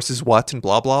which horse is what and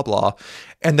blah, blah, blah.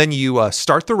 And then you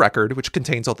start the record, which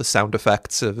contains all the sound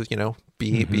effects of,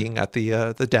 being at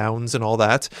the downs and all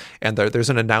that. And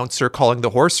there's an announcer calling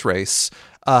the horse race.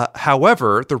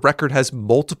 However, the record has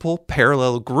multiple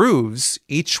parallel grooves,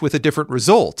 each with a different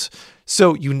result.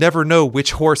 So you never know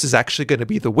which horse is actually going to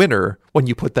be the winner when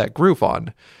you put that groove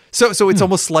on. So it's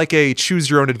almost like a choose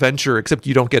your own adventure, except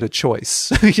you don't get a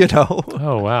choice,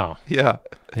 Oh, wow. Yeah.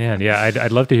 Man, yeah,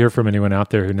 I'd love to hear from anyone out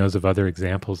there who knows of other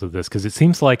examples of this, because it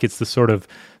seems like it's the sort of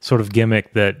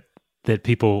gimmick that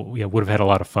people would have had a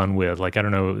lot of fun with. Like, I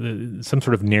don't know, some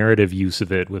sort of narrative use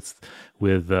of it with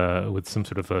some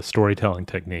sort of a storytelling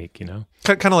technique,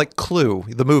 Kind of like Clue,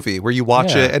 the movie, where you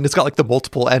watch it and it's got like the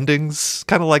multiple endings,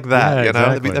 kind of like that. Yeah,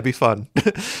 exactly. That'd be fun.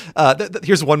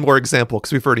 Here's one more example,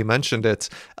 because we've already mentioned it.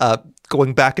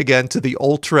 Going back again to the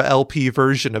Ultra LP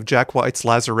version of Jack White's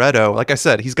Lazaretto. Like I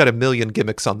said, he's got a million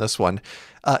gimmicks on this one.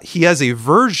 He has a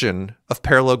version of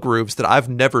parallel grooves that I've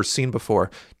never seen before.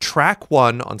 Track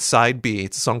 1 on side B,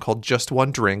 it's a song called Just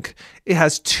One Drink. It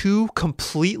has 2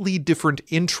 completely different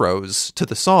intros to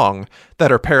the song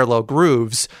that are parallel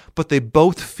grooves, but they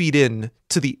both feed in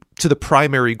to the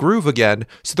primary groove again,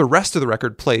 so the rest of the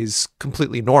record plays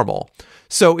completely normal.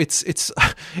 So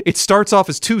it starts off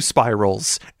as 2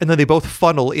 spirals, and then they both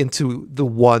funnel into the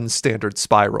one standard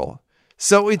spiral.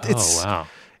 So it's wow.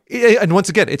 And once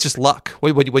again, it's just luck.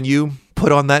 When you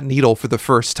put on that needle for the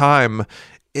first time,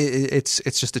 it's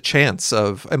just a chance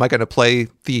of, am I going to play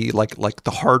the like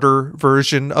the harder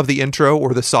version of the intro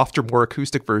or the softer, more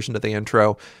acoustic version of the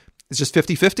intro? It's just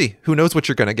 50-50. Who knows what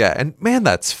you're going to get? And man,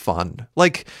 that's fun.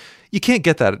 Like, you can't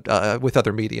get that with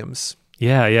other mediums.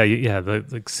 Yeah.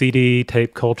 The CD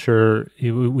tape culture,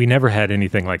 we never had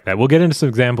anything like that. We'll get into some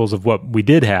examples of what we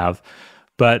did have,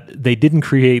 but they didn't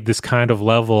create this kind of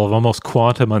level of almost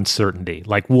quantum uncertainty.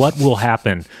 Like, what will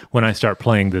happen when I start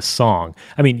playing this song?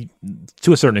 I mean,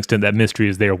 to a certain extent, that mystery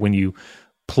is there when you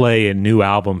play a new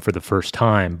album for the first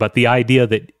time, but the idea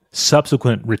that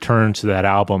subsequent returns to that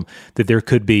album, that there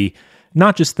could be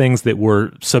not just things that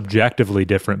were subjectively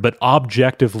different, but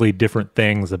objectively different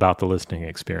things about the listening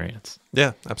experience.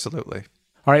 Yeah, absolutely.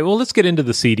 All right, well, let's get into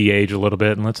the CD age a little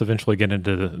bit, and let's eventually get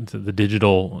into the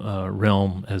digital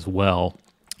realm as well.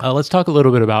 Let's talk a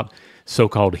little bit about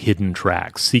so-called hidden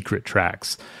tracks, secret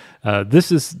tracks.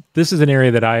 This is an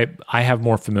area that I have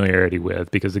more familiarity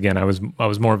with because, again, I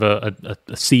was more of a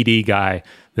CD guy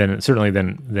than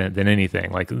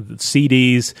anything. Like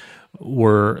CDs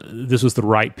this was the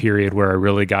right period where I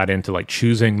really got into like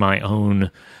choosing my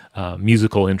own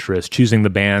musical interests, choosing the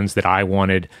bands that I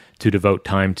wanted to devote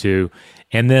time to.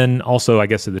 And then also, I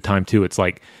guess at the time too, it's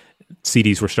like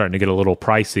CDs were starting to get a little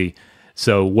pricey.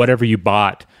 So whatever you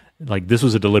bought, like this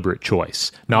was a deliberate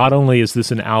choice. Not only is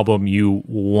this an album you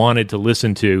wanted to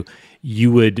listen to,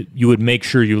 you would make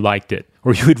sure you liked it,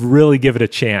 or you would really give it a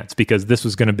chance because this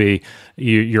was going to be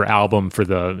your album for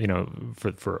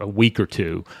for a week or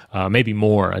two, maybe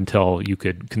more, until you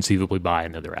could conceivably buy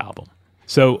another album.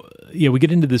 So, we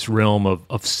get into this realm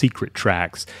of secret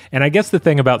tracks. And I guess the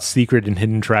thing about secret and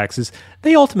hidden tracks is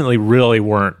they ultimately really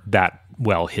weren't that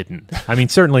well hidden. I mean,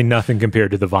 certainly nothing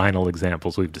compared to the vinyl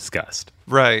examples we've discussed.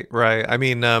 Right. I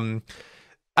mean,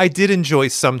 I did enjoy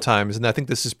sometimes, and I think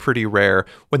this is pretty rare,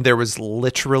 when there was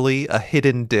literally a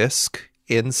hidden disc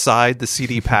inside the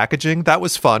CD packaging. That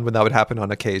was fun when that would happen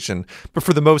on occasion. But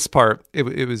for the most part,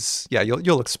 it was,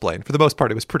 you'll explain. For the most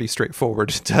part, it was pretty straightforward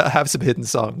to have some hidden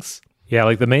songs. Yeah,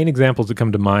 like the main examples that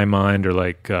come to my mind are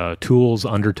like Tool's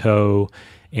Undertow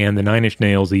and the Nine Inch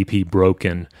Nails EP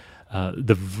Broken.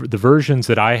 The versions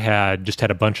that I had just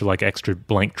had a bunch of like extra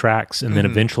blank tracks, and then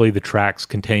eventually the tracks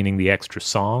containing the extra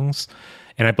songs.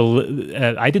 And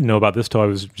I didn't know about this till I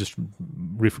was just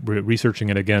researching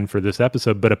it again for this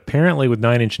episode. But apparently, with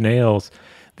Nine Inch Nails,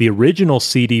 the original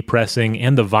CD pressing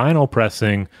and the vinyl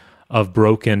pressing of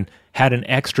Broken had an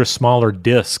extra smaller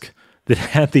disc that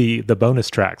had the bonus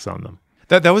tracks on them.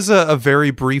 That was a very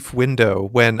brief window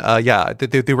when,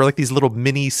 they were like these little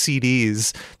mini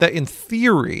CDs that in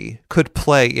theory could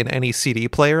play in any CD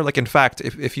player. Like, in fact,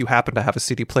 if you happen to have a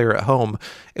CD player at home,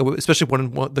 especially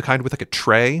the kind with like a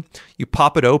tray, you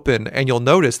pop it open and you'll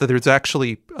notice that there's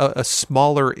actually a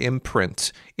smaller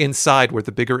imprint inside where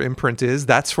the bigger imprint is.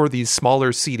 That's for these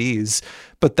smaller CDs.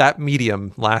 But that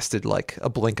medium lasted like a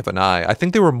blink of an eye. I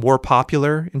think they were more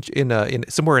popular in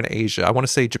somewhere in Asia. I want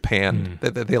to say Japan.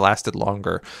 They lasted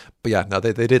longer. But yeah, no,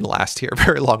 they didn't last here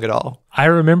very long at all. I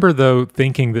remember though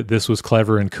thinking that this was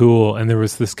clever and cool, and there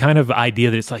was this kind of idea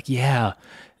that it's like, yeah,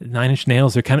 Nine Inch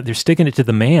Nails they're sticking it to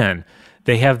the man.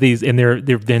 They have these, and they're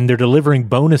delivering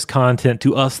bonus content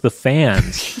to us, the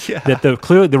fans. Yeah. That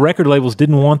clearly the record labels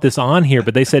didn't want this on here,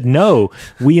 but they said, no,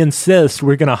 we insist.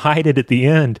 We're going to hide it at the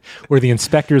end where the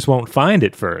inspectors won't find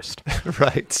it first.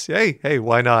 Right. Hey,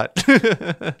 why not?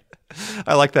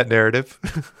 I like that narrative.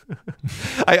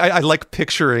 I like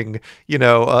picturing,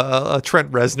 a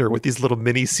Trent Reznor with these little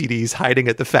mini CDs hiding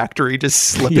at the factory, just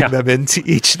slipping them into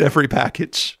each and every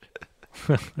package.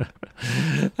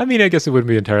 I mean, I guess it wouldn't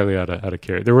be entirely out of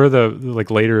character. There were the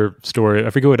later story.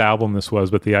 I forget what album this was,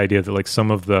 but the idea that like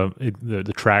some of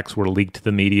the tracks were leaked to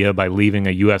the media by leaving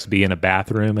a USB in a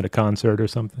bathroom at a concert or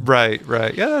something. Right.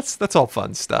 Yeah, that's all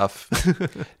fun stuff.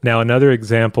 Now, another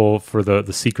example for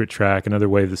the secret track, another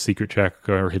way the secret track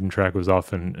or hidden track was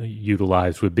often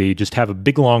utilized would be just have a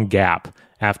big long gap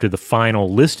after the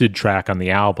final listed track on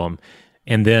the album,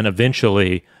 and then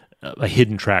eventually a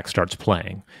hidden track starts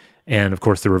playing. And of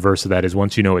course, the reverse of that is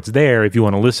once you know it's there, if you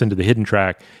want to listen to the hidden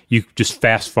track, you just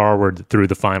fast forward through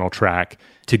the final track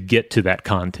to get to that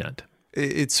content.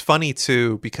 It's funny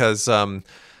too, because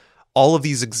all of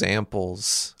these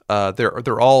examples,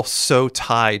 they're all so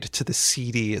tied to the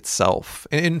CD itself.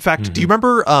 In fact, do you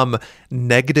remember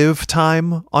negative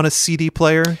time on a CD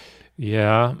player?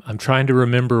 Yeah, I'm trying to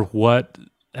remember what.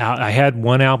 I had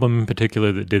one album in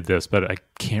particular that did this, but I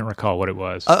can't recall what it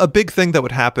was. A big thing that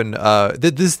would happen,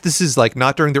 this is like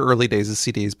not during the early days of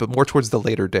CDs, but more towards the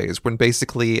later days when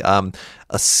basically a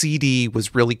CD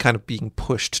was really kind of being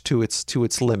pushed to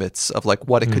its limits of like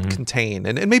what it could contain,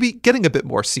 and maybe getting a bit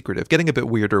more secretive, getting a bit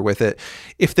weirder with it.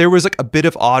 If there was like a bit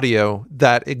of audio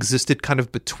that existed kind of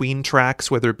between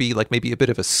tracks, whether it be like maybe a bit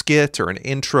of a skit or an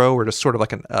intro or just sort of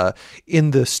like an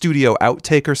in the studio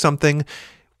outtake or something,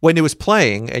 when it was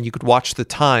playing and you could watch the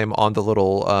time on the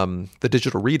little the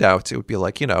digital readout, it would be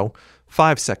like,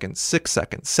 5 seconds, 6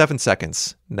 seconds, 7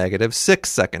 seconds, -6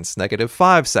 seconds,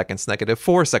 -5 seconds,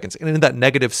 -4 seconds. And in that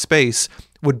negative space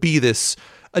would be this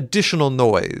additional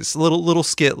noise, little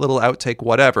skit, little outtake,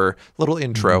 whatever, little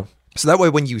intro. So that way,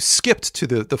 when you skipped to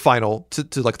the final,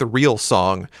 to like the real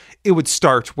song, it would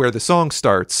start where the song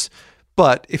starts,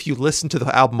 But if you listen to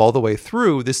the album all the way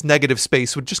through, this negative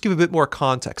space would just give a bit more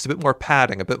context, a bit more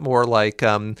padding, a bit more like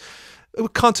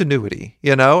continuity,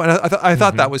 you know? And I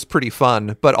thought that was pretty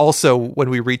fun. But also when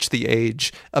we reach the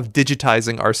age of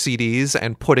digitizing our CDs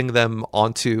and putting them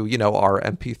onto, you know, our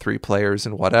MP3 players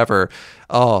and whatever,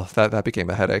 that became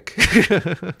a headache.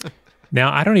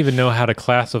 Now, I don't even know how to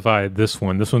classify this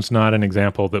one. This one's not an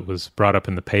example that was brought up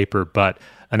in the paper, but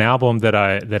an album that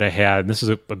I had, and this is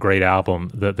a great album,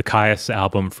 the Kyuss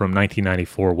album from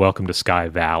 1994, Welcome to Sky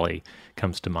Valley,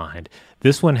 comes to mind.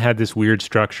 This one had this weird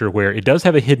structure where it does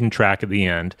have a hidden track at the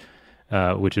end,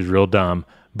 which is real dumb,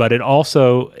 but it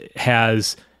also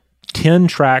has 10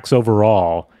 tracks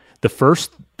overall.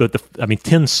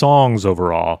 10 songs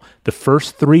overall. The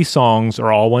first 3 songs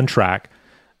are all one track.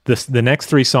 The next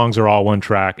 3 songs are all one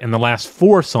track, and the last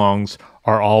 4 songs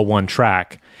are all one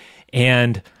track.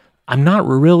 And I'm not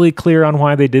really clear on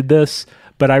why they did this,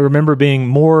 but I remember being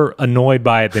more annoyed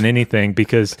by it than anything,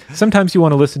 because sometimes you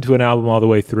want to listen to an album all the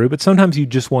way through, but sometimes you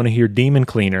just want to hear Demon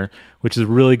Cleaner, which is a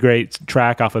really great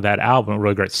track off of that album, a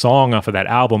really great song off of that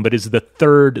album, but it's the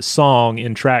 3rd song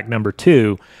in track number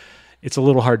 2. It's a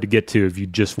little hard to get to if you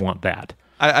just want that.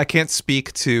 I can't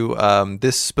speak to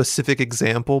this specific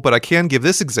example, but I can give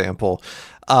this example.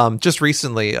 Just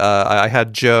recently, I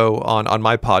had Joe on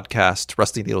my podcast,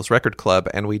 Rusty Needles Record Club,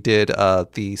 and we did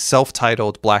the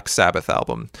self-titled Black Sabbath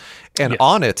album. And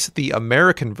on it, the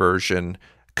American version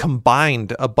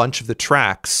combined a bunch of the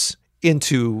tracks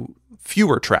into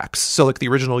fewer tracks. So like the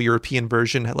original European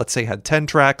version, let's say, had 10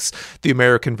 tracks. The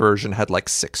American version had like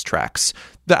 6 tracks.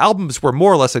 The albums were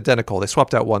more or less identical. They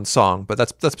swapped out one song, but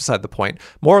that's beside the point.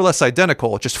 More or less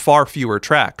identical, just far fewer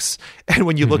tracks. And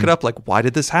when you look it up, like, why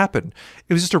did this happen?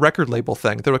 It was just a record label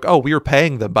thing. They're like, oh, we were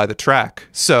paying them by the track.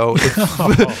 So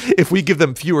if we give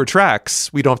them fewer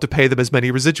tracks, we don't have to pay them as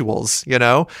many residuals, you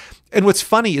know? And what's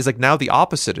funny is like now the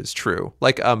opposite is true.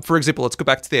 Like, for example, let's go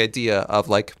back to the idea of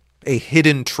like a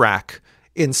hidden track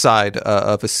inside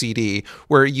of a CD,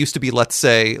 where it used to be, let's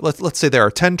say there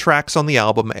are 10 tracks on the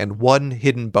album and 1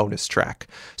 hidden bonus track.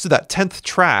 So that 10th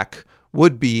track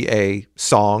would be a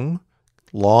song,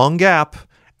 long gap,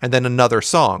 and then another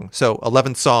song. So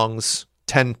 11 songs,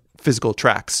 10 physical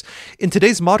tracks. In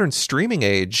today's modern streaming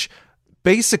age,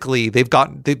 basically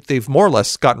they've more or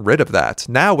less gotten rid of that.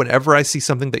 Now, whenever I see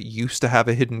something that used to have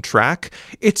a hidden track,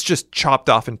 it's just chopped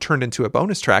off and turned into a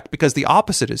bonus track, because the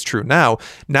opposite is true now.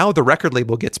 Now the record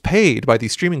label gets paid by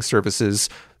these streaming services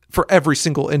for every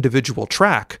single individual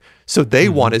track. So they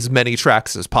want as many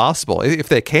tracks as possible. If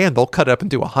they can, they'll cut it up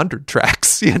into 100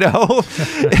 tracks, you know?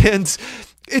 And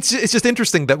it's just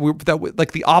interesting that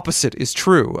like the opposite is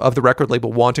true of the record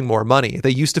label wanting more money. They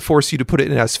used to force you to put it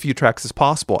in as few tracks as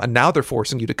possible, and now they're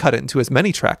forcing you to cut it into as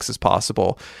many tracks as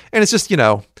possible. And it's just, you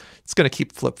know, it's going to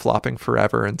keep flip-flopping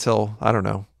forever until, I don't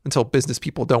know, until business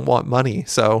people don't want money.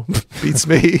 So beats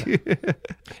me.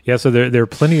 Yeah, so there are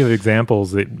plenty of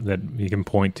examples that you can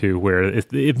point to where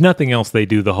if nothing else, they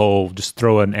do the whole just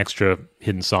throw an extra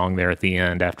hidden song there at the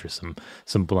end after some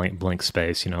blank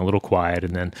space, you know, a little quiet,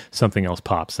 and then something else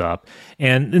pops up.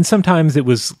 And sometimes it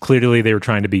was clearly they were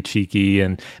trying to be cheeky,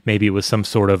 and maybe it was some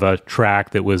sort of a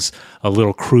track that was a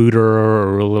little cruder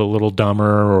or a little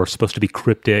dumber or supposed to be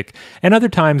cryptic. And other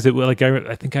times it was like,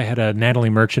 I think I had a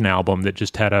Natalie Merchant album that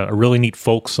just had a really neat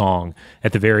folk song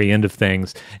at the very end of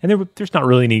things. And there's not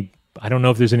really any, I don't know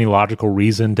if there's any logical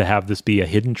reason to have this be a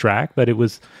hidden track, but it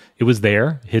was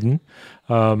there, hidden.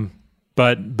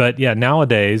 But yeah,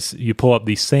 nowadays you pull up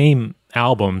these same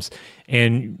albums,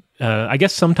 and I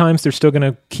guess sometimes they're still going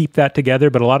to keep that together,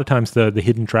 but a lot of times the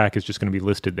hidden track is just going to be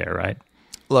listed there, right?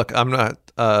 Look, I'm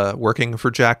not working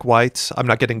for Jack White. I'm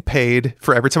not getting paid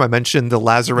for every time I mention the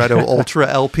Lazaretto Ultra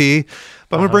LP,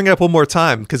 but I'm going to bring it up one more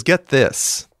time, because get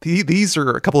this. These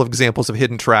are a couple of examples of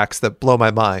hidden tracks that blow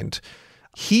my mind.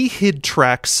 He hid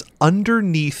tracks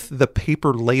underneath the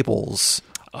paper labels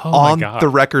on the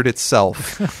record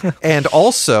itself. And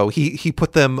also he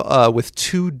put them with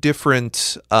 2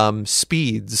 different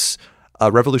speeds,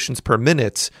 revolutions per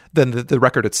minute, than the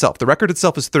record itself. The record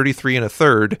itself is 33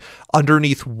 1/3.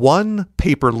 Underneath one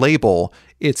paper label,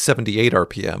 it's 78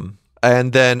 RPM.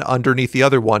 And then underneath the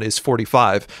other one is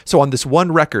 45. So on this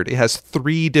one record, it has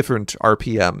 3 different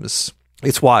RPMs.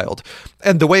 It's wild.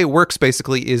 And the way it works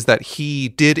basically is that he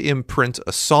did imprint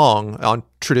a song on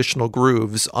traditional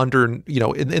grooves under,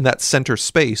 in that center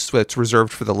space that's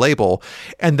reserved for the label.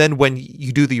 And then when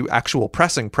you do the actual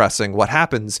pressing, what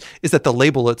happens is that the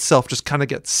label itself just kind of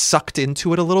gets sucked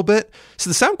into it a little bit. So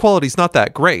the sound quality is not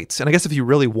that great. And I guess if you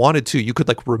really wanted to, you could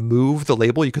like remove the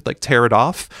label, you could like tear it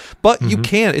off, but you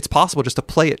can, it's possible just to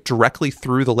play it directly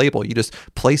through the label. You just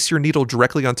place your needle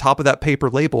directly on top of that paper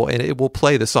label and it will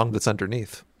play the song that's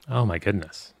underneath. Oh my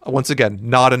goodness. Once again,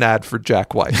 not an ad for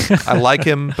Jack White. I like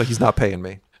him, but he's not paying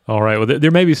me. All right. Well,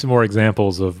 there may be some more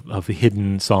examples of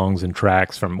hidden songs and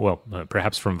tracks from,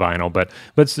 perhaps from vinyl,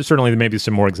 but certainly there may be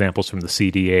some more examples from the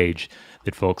CD age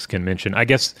that folks can mention. I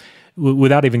guess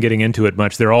without even getting into it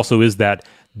much, there also is that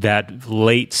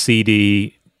late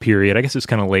CD period. I guess it's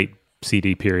kind of late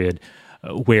CD period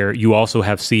where you also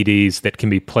have CDs that can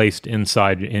be placed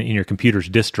inside in your computer's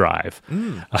disk drive.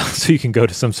 So you can go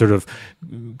to some sort of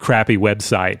crappy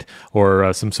website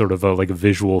or some sort of like a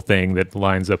visual thing that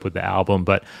lines up with the album.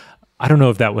 But I don't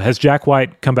know if that has Jack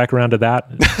White come back around to that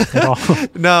at all.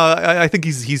 No, I think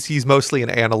he's mostly an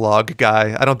analog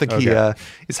guy. I don't think he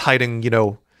is hiding,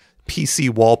 PC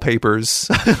wallpapers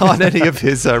on any of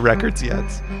his records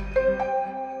yet.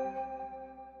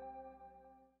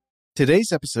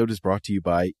 Today's episode is brought to you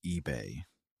by eBay.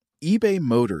 eBay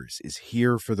Motors is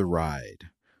here for the ride.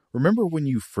 Remember when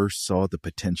you first saw the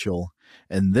potential?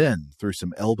 And then, through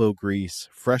some elbow grease,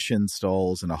 fresh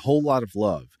installs, and a whole lot of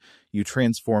love, you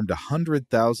transformed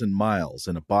 100,000 miles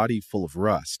and a body full of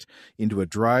rust into a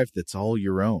drive that's all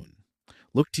your own.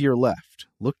 Look to your left.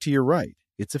 Look to your right.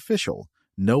 It's official.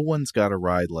 No one's got a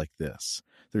ride like this.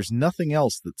 There's nothing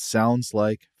else that sounds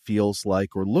like, feels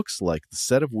like, or looks like the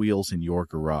set of wheels in your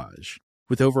garage.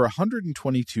 With over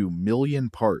 122 million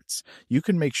parts, you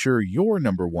can make sure your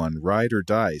number one ride or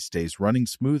die stays running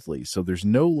smoothly so there's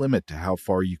no limit to how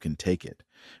far you can take it.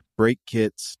 Brake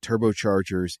kits,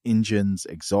 turbochargers, engines,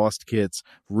 exhaust kits,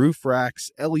 roof racks,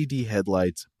 LED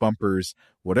headlights, bumpers,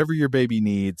 whatever your baby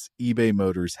needs, eBay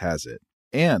Motors has it.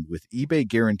 And with eBay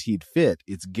Guaranteed Fit,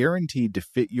 it's guaranteed to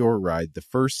fit your ride the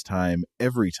first time,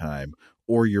 every time,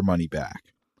 or your money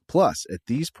back. Plus, at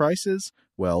these prices,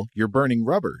 well, you're burning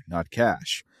rubber, not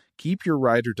cash. Keep your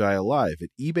ride or die alive at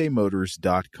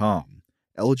ebaymotors.com.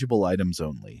 Eligible items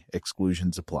only.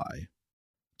 Exclusions apply.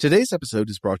 Today's episode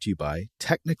is brought to you by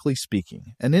Technically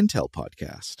Speaking, an Intel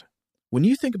podcast. When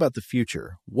you think about the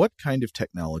future, what kind of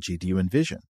technology do you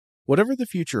envision? Whatever the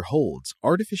future holds,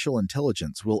 artificial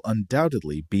intelligence will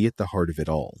undoubtedly be at the heart of it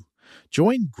all.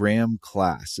 Join Graham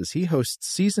Class as he hosts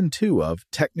Season 2 of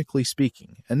Technically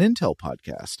Speaking, an Intel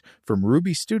podcast from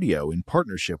Ruby Studio in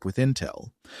partnership with Intel.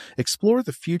 Explore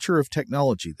the future of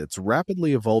technology that's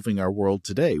rapidly evolving our world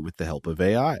today with the help of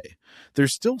AI.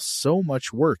 There's still so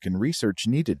much work and research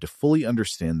needed to fully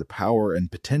understand the power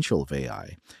and potential of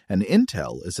AI, and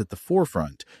Intel is at the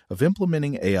forefront of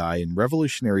implementing AI in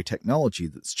revolutionary technology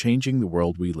that's changing the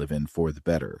world we live in for the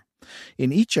better.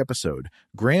 In each episode,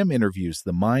 Graham interviews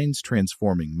the minds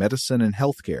transforming medicine and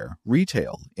healthcare,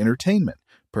 retail, entertainment,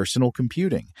 personal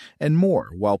computing, and more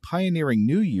while pioneering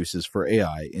new uses for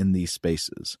AI in these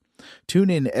spaces. Tune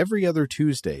in every other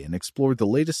Tuesday and explore the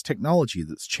latest technology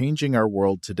that's changing our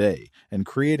world today and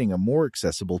creating a more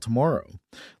accessible tomorrow.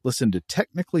 Listen to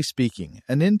Technically Speaking,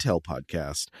 an Intel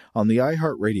podcast on the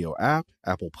iHeartRadio app,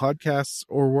 Apple Podcasts,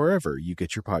 or wherever you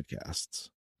get your podcasts.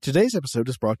 Today's episode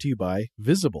is brought to you by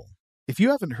Visible. If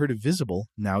you haven't heard of Visible,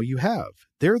 now you have.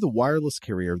 They're the wireless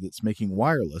carrier that's making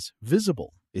wireless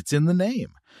visible. It's in the name.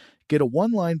 Get a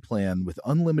one-line plan with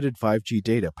unlimited 5G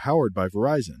data powered by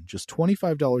Verizon, just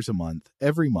 $25 a month,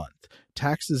 every month,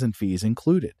 taxes and fees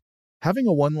included. Having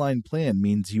a one-line plan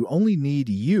means you only need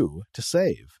you to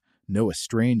save. No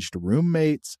estranged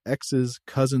roommates, exes,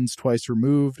 cousins twice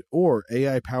removed, or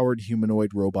AI-powered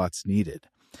humanoid robots needed.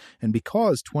 And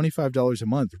because $25 a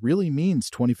month really means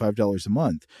 $25 a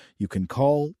month, you can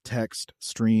call, text,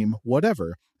 stream,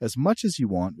 whatever, as much as you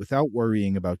want without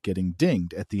worrying about getting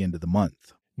dinged at the end of the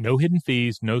month. No hidden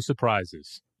fees, no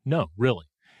surprises. No, really.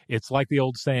 It's like the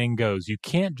old saying goes, you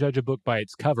can't judge a book by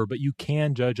its cover, but you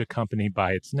can judge a company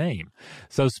by its name.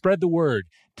 So spread the word.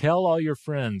 Tell all your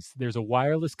friends there's a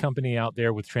wireless company out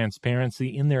there with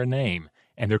transparency in their name,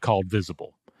 and they're called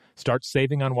Visible. Start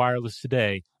saving on wireless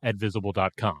today at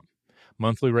Visible.com.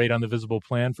 Monthly rate on the Visible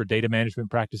plan for data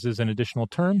management practices and additional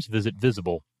terms, visit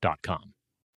Visible.com.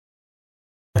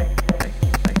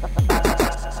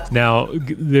 Now,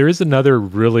 there is another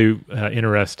really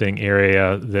interesting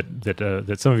area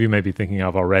that some of you may be thinking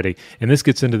of already, and this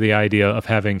gets into the idea of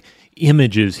having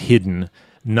images hidden,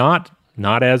 not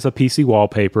as a PC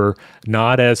wallpaper,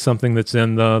 not as something that's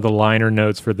in the liner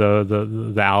notes for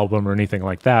the album or anything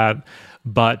like that,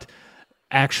 but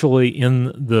actually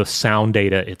in the sound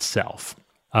data itself.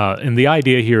 And the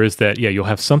idea here is that, you'll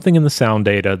have something in the sound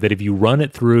data that if you run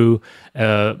it through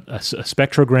a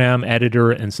spectrogram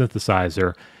editor and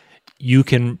synthesizer, you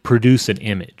can produce an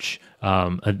image.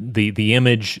 The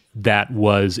image that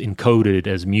was encoded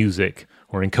as music,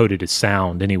 or encoded as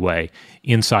sound anyway,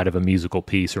 inside of a musical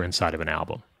piece or inside of an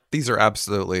album. These are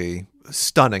absolutely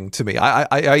stunning to me.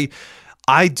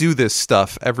 I do this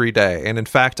stuff every day. And in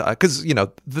fact, because,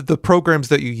 the programs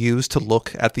that you use to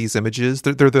look at these images,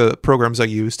 they're the programs I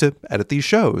use to edit these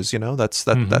shows.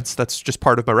 That's just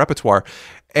part of my repertoire.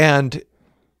 And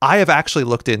I have actually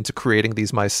looked into creating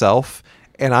these myself,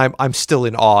 and I'm still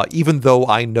in awe, even though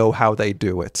I know how they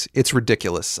do it. It's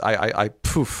ridiculous.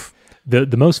 Poof.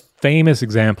 The most famous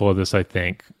example of this, I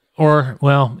think,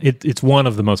 it's one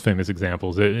of the most famous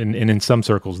examples, and in some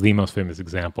circles, the most famous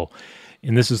example.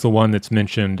 And this is the one that's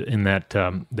mentioned in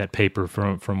that paper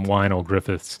from Weinel,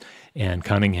 Griffiths, and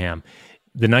Cunningham.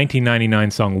 The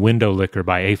 1999 song Window Licker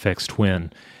by Aphex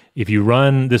Twin. If you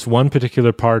run this one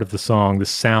particular part of the song, the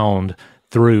sound,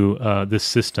 through this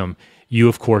system, you,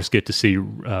 of course, get to see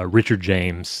Richard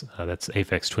James, that's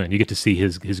Aphex Twin. You get to see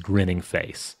his grinning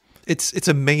face. It's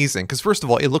amazing because, first of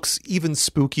all, it looks even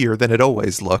spookier than it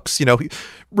always looks.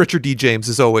 Richard D. James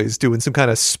is always doing some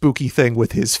kind of spooky thing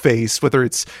with his face, whether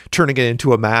it's turning it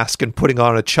into a mask and putting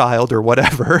on a child or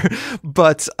whatever.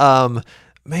 But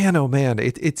man, oh man,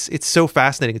 it's so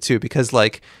fascinating too because,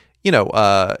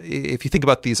 if you think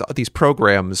about these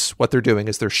programs, what they're doing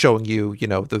is they're showing you,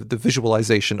 the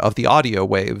visualization of the audio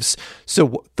waves.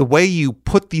 So the way you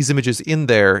put these images in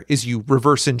there is you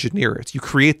reverse engineer it. You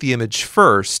create the image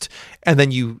first, and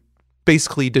then you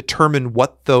basically determine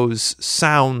what those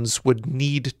sounds would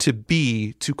need to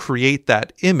be to create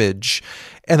that image.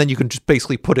 And then you can just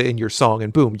basically put it in your song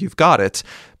and boom, you've got it.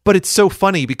 But it's so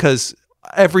funny because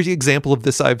every example of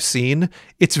this I've seen,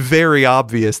 it's very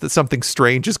obvious that something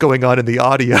strange is going on in the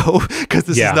audio because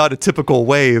this is not a typical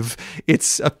wave.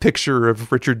 It's a picture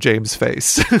of Richard James'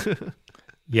 face.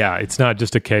 Yeah, it's not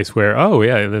just a case where,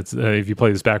 that's if you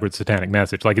play this backwards satanic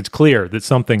message, it's clear that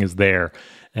something is there.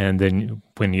 And then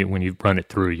when you run it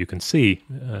through, you can see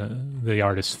the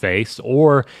artist's face.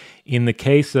 Or in the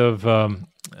case of a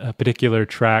particular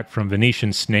track from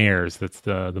Venetian Snares, that's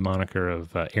the moniker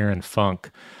of Aaron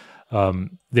Funk,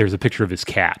 there's a picture of his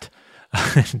cat.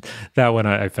 That one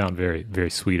I found very, very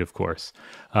sweet, of course.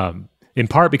 In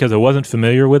part because I wasn't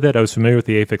familiar with it. I was familiar with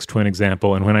the Aphex Twin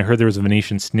example, and when I heard there was a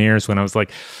Venetian Snares, when I was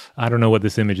like, I don't know what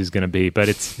this image is going to be, but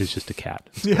it's just a cat.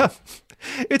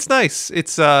 It's nice.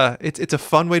 It's a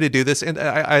fun way to do this, and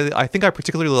I think I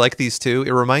particularly like these two.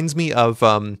 It reminds me of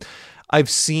I've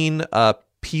seen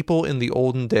people in the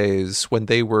olden days when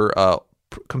they were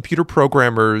computer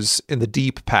programmers in the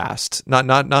deep past, not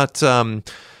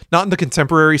in the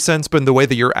contemporary sense, but in the way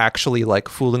that you're actually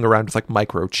fooling around with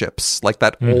microchips,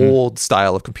 that old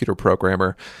style of computer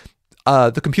programmer.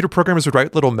 The computer programmers would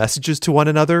write little messages to one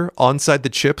another inside the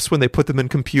chips when they put them in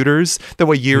computers. That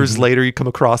way years later you come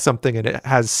across something and it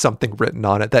has something written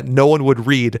on it that no one would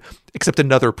read except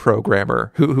another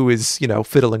programmer who is,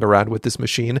 fiddling around with this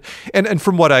machine. And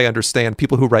from what I understand,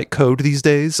 people who write code these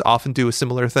days often do a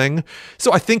similar thing.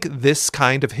 So I think this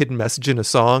kind of hidden message in a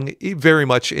song, it very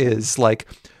much is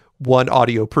one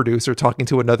audio producer talking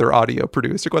to another audio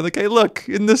producer going hey, look,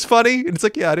 isn't this funny? And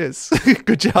it's yeah, it is.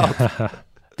 Good job.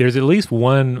 There's at least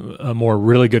one more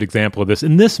really good example of this,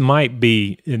 and this might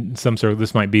be, in some sort of,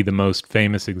 this might be the most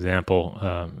famous example,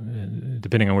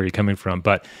 depending on where you're coming from.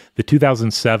 But the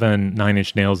 2007 Nine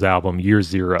Inch Nails album, Year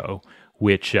Zero,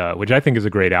 which I think is a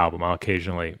great album. I'll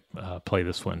occasionally play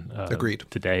this one. Agreed.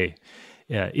 Today.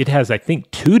 It has, I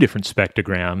think, two different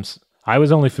spectrograms. I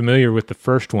was only familiar with the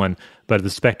first one, but the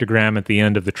spectrogram at the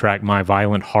end of the track My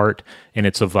Violent Heart, and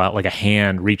it's of a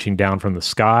hand reaching down from the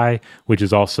sky, which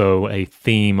is also a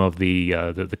theme of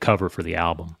the cover for the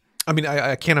album. I mean,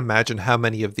 I can't imagine how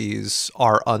many of these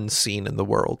are unseen in the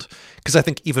world, because I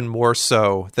think even more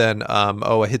so than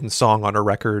a hidden song on a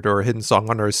record or a hidden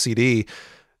song on a CD,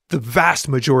 the vast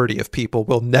majority of people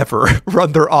will never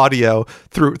run their audio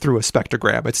through a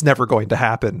spectrogram. It's never going to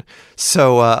happen.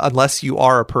 So unless you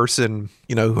are a person,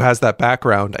 who has that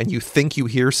background and you think you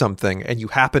hear something and you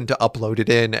happen to upload it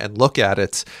in and look at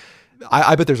it,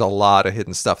 I bet there's a lot of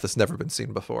hidden stuff that's never been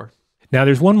seen before. Now,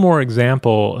 there's one more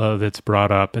example that's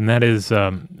brought up, and that is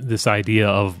this idea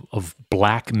of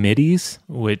black midis,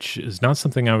 which is not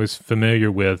something I was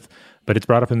familiar with but it's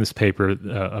brought up in this paper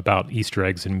about Easter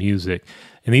eggs in music.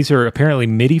 And these are apparently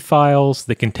MIDI files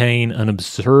that contain an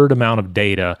absurd amount of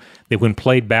data that, when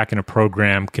played back in a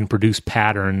program, can produce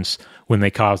patterns when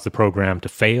they cause the program to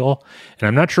fail. And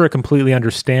I'm not sure I completely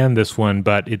understand this one,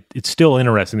 but it's still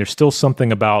interesting. There's still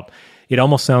something about it.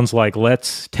 Almost sounds like,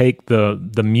 let's take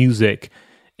the music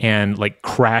and like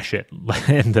crash it,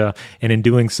 and in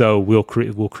doing so, we'll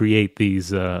create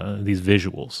these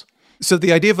visuals. So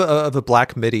the idea of a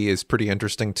black MIDI is pretty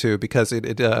interesting too, because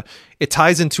it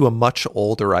ties into a much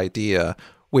older idea,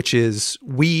 which is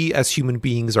we as human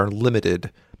beings are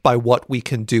limited by what we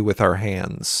can do with our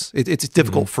hands. It's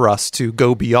difficult for us to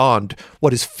go beyond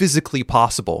what is physically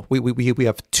possible. We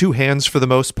have 2 hands for the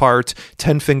most part,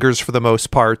 10 fingers for the most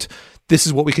part. This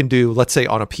is what we can do, let's say,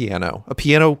 on a piano. A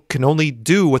piano can only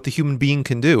do what the human being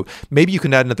can do. Maybe you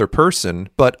can add another person,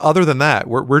 but other than that,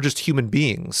 we're just human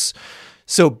beings.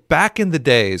 So back in the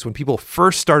days when people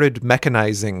first started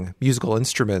mechanizing musical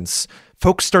instruments,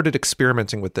 folks started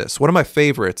experimenting with this. One of my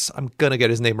favorites, I'm going to get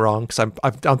his name wrong because I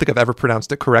don't think I've ever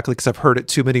pronounced it correctly because I've heard it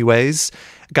too many ways.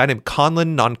 A guy named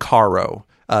Conlon Nancarrow.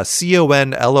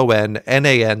 Conlon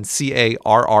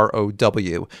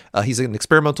Nancarrow. He's an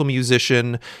experimental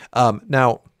musician.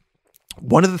 Now,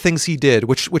 one of the things he did,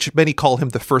 which many call him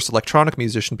the first electronic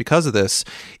musician because of this,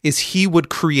 is he would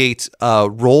create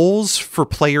rolls for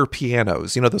player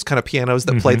pianos, those kind of pianos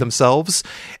that play themselves.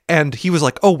 And he was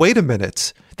like, oh, wait a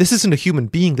minute. This isn't a human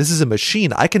being. This is a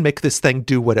machine. I can make this thing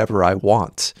do whatever I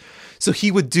want. So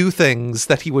he would do things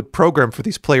that he would program for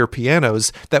these player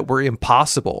pianos that were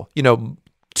impossible.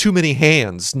 Too many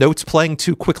hands, notes playing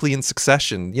too quickly in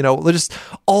succession, just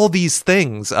all these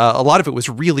things. A lot of it was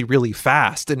really, really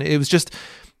fast. And it was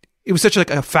such like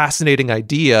a fascinating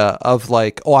idea of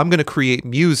like, oh, I'm going to create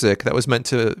music that was meant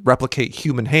to replicate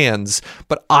human hands,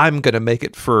 but I'm going to make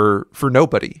it for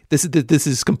nobody. This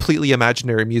is completely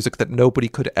imaginary music that nobody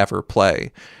could ever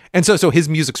play. And so his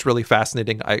music's really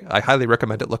fascinating. I highly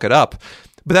recommend it. Look it up.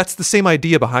 But that's the same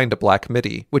idea behind a black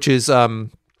MIDI, which is,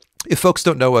 if folks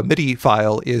don't know, a MIDI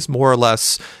file is more or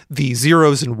less the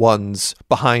zeros and ones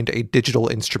behind a digital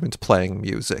instrument playing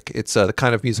music. It's the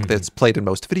kind of music that's played in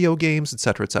most video games, et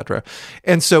cetera, et cetera.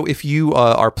 And so if you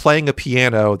are playing a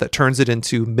piano that turns it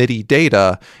into MIDI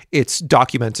data, it's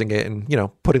documenting it and,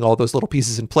 putting all those little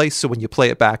pieces in place. So when you play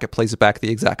it back, it plays it back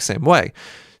the exact same way.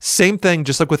 Same thing,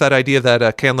 just like with that idea that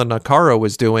Conlon Nancarrow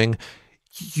was doing.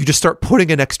 You just start putting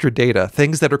in extra data,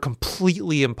 things that are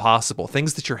completely impossible,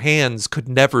 things that your hands could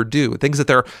never do, things that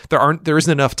there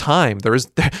isn't enough time, there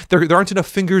aren't enough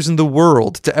fingers in the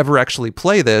world to ever actually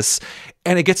play this,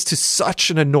 and it gets to such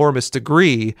an enormous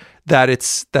degree that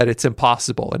it's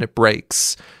impossible and it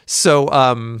breaks. So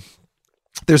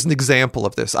there's an example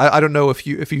of this. I don't know if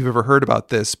you've ever heard about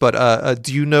this, but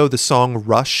do you know the song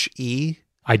Rush E?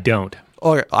 I don't.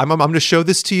 Okay, I'm going to show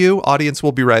this to you. Audience,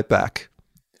 we'll be right back.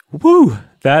 Woo!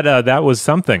 That was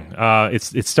something.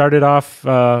 It started off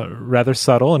rather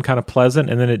subtle and kind of pleasant,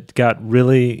 and then it got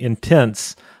really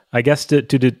intense. I guess to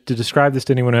describe this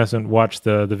to anyone who hasn't watched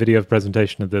the video of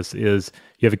presentation of this is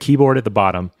you have a keyboard at the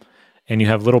bottom, and you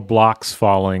have little blocks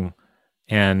falling,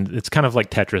 and it's kind of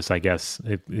like Tetris, I guess.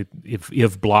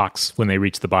 If blocks, when they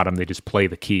reach the bottom, they just play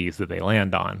the keys that they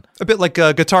land on. A bit like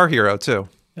Guitar Hero, too.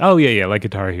 Oh, yeah, like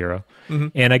Guitar Hero. Mm-hmm.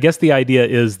 And I guess the idea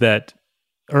is that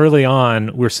early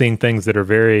on, we're seeing things that are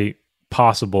very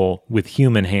possible with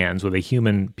human hands, with a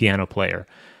human piano player.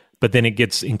 But then it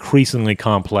gets increasingly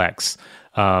complex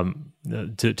to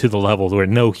the level where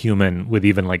no human with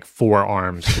even like 4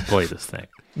 arms could play this thing.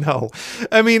 No.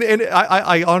 I mean, and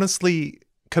I honestly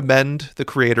commend the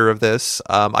creator of this.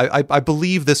 I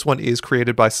believe this one is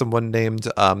created by someone named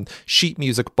Sheet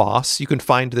Music Boss. You can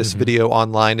find this video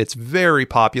online. It's very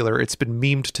popular. It's been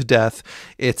memed to death.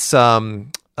 It's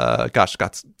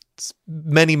got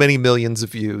many, many millions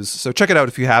of views. So check it out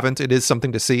if you haven't. It is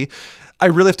something to see. I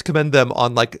really have to commend them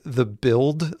on like the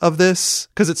build of this,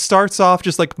 because it starts off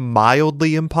just like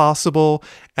mildly impossible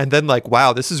and then like,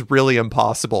 wow, this is really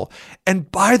impossible.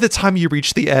 And by the time you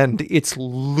reach the end, it's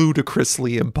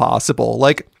ludicrously impossible.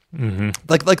 Like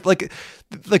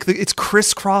it's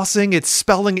crisscrossing, it's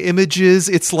spelling images,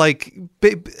 it's like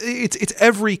it's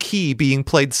every key being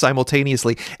played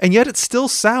simultaneously, and yet it still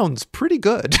sounds pretty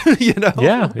good.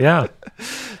 Yeah.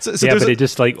 So but it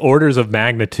just like orders of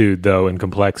magnitude though in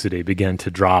complexity begin to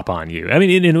drop on you. I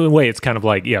mean, in a way, it's kind of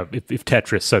like if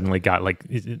Tetris suddenly got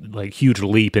like huge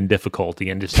leap in difficulty,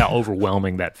 and just how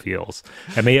overwhelming that feels.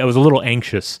 I mean, I was a little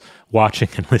anxious watching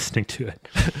and listening to it.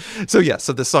 So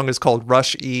this song is called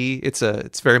Rush E. It's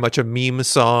very much a meme theme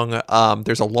song.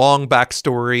 There's a long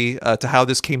backstory to how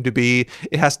this came to be.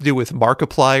 It has to do with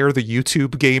Markiplier, the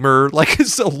YouTube gamer. Like,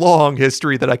 it's a long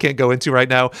history that I can't go into right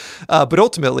now. But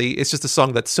ultimately, it's just a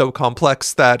song that's so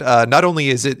complex that not only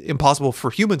is it impossible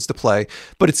for humans to play,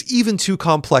 but it's even too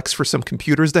complex for some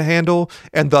computers to handle,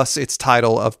 and thus its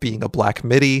title of being a Black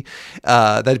MIDI.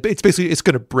 That it's basically, it's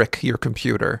going to brick your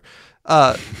computer.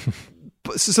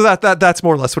 So that's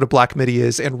more or less what a Black MIDI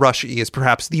is, and Rush E is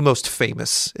perhaps the most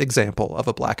famous example of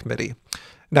a Black MIDI.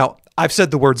 Now, I've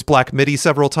said the words Black MIDI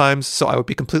several times, so I would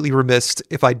be completely remiss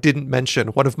if I didn't mention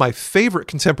one of my favorite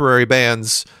contemporary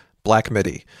bands, Black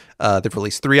MIDI. They've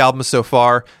released 3 albums so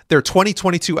far. Their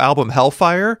 2022 album,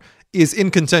 Hellfire, is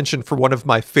in contention for one of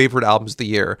my favorite albums of the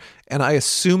year. And I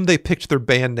assume they picked their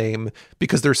band name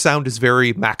because their sound is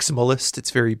very maximalist.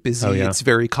 It's very busy. It's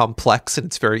very complex, and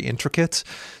it's very intricate.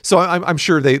 So I'm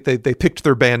sure they picked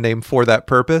their band name for that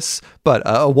purpose. But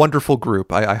a wonderful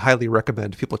group. I highly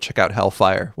recommend people check out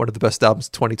Hellfire. One of the best albums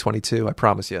of 2022, I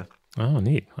promise you. Oh,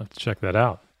 neat. I'll have to check that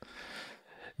out.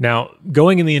 Now,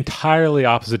 going in the entirely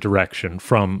opposite direction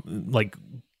from like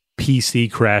PC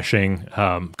crashing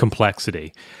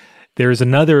complexity, there's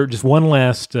just one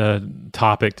last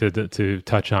topic to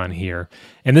touch on here.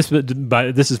 And this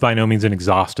is by no means an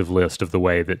exhaustive list of the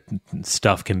way that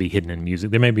stuff can be hidden in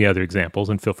music. There may be other examples,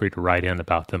 and feel free to write in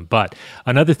about them. But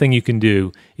another thing you can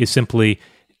do is simply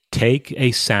take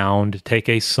a sound, take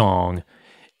a song,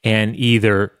 and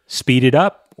either speed it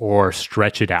up or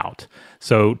stretch it out.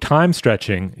 So time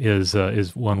stretching is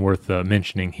one worth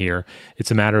mentioning here. It's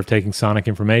a matter of taking sonic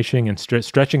information and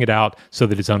stretching it out so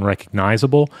that it's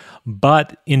unrecognizable,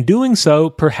 but in doing so,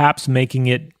 perhaps making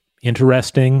it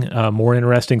interesting, more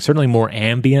interesting, certainly more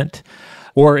ambient.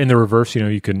 Or in the reverse,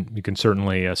 you can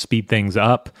certainly speed things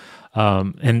up.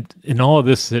 And in all of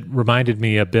this, it reminded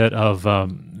me a bit of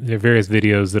there are various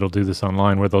videos that'll do this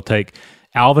online where they'll take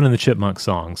Alvin and the Chipmunk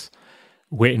songs,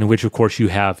 in which, of course, you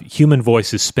have human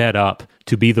voices sped up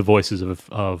to be the voices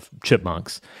of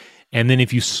chipmunks. And then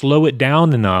if you slow it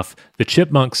down enough, the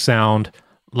chipmunks sound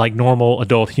like normal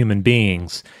adult human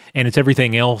beings, and it's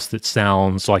everything else that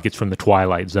sounds like it's from the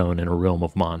Twilight Zone in a realm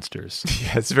of monsters.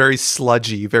 Yeah, it's very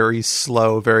sludgy, very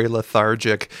slow, very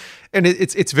lethargic. And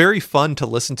it's very fun to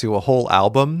listen to a whole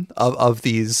album of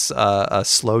these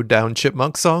slowed down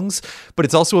Chipmunk songs, but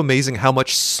it's also amazing how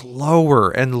much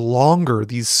slower and longer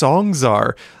these songs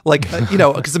are. Like,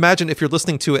 because imagine if you're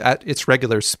listening to it at its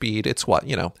regular speed, it's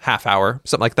half hour,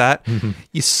 something like that. Mm-hmm.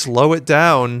 You slow it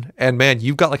down, and man,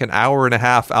 you've got like an hour and a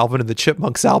half Alvin and the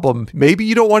Chipmunks album. Maybe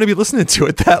you don't want to be listening to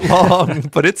it that long,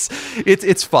 but it's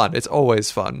fun. It's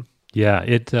always fun. Yeah,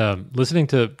 listening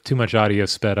to too much audio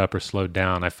sped up or slowed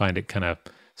down, I find it kind of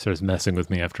starts messing with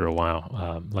me after a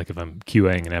while. Like if I'm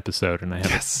QAing an episode and I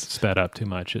have it sped up too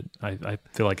much, I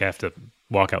feel like I have to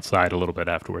walk outside a little bit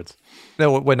afterwards.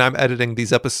 No, when I'm editing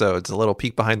these episodes, a little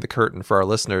peek behind the curtain for our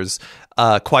listeners,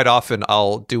 quite often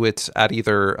I'll do it at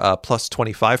either plus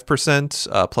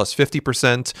 25%, plus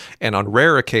 50%, and on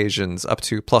rare occasions up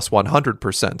to plus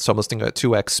 100%. So I'm listening at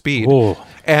 2x speed. Ooh.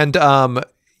 And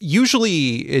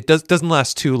usually it doesn't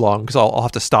last too long because I'll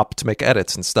have to stop to make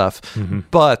edits and stuff. Mm-hmm.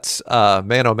 But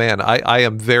man, oh man, I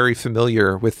am very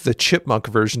familiar with the Chipmunk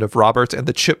version of Robert and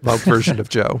the Chipmunk version of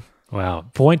Joe. Wow.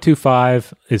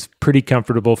 0.25 is pretty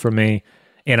comfortable for me.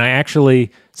 And I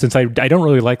actually, since I don't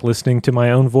really like listening to my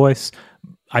own voice,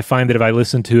 I find that if I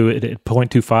listen to it at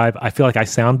 0.25, I feel like I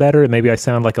sound better. And maybe I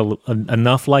sound like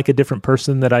enough like a different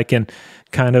person that I can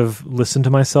kind of listen to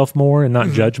myself more and not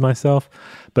judge myself.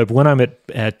 But when I'm at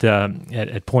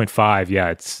 0.5, yeah,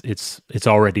 it's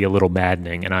already a little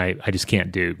maddening, and I just can't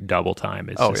do double time.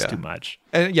 It's just too much.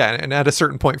 And at a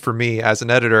certain point for me as an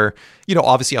editor,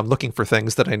 obviously I'm looking for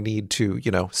things that I need to,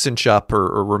 cinch up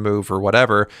or remove or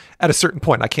whatever. At a certain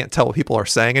point, I can't tell what people are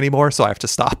saying anymore, so I have to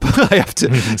stop. I have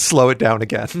to slow it down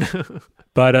again.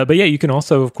 But yeah, you can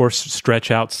also, of course,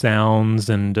 stretch out sounds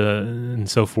and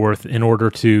so forth in order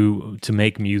to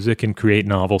make music and create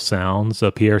novel sounds.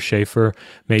 Pierre Schaeffer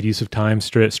made use of time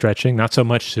stretching, not so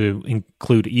much to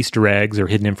include Easter eggs or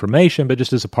hidden information, but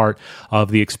just as a part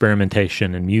of the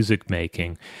experimentation and music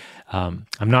making. I'm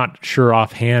not sure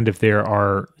offhand if there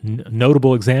are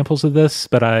notable examples of this,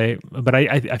 but I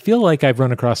feel like I've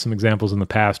run across some examples in the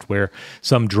past where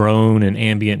some drone and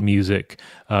ambient music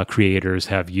creators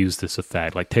have used this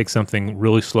effect. Like take something,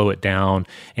 really slow it down,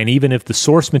 and even if the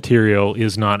source material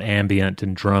is not ambient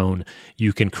and drone,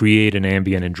 you can create an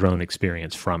ambient and drone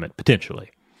experience from it,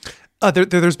 potentially.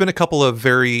 There's been a couple of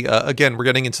very, again, we're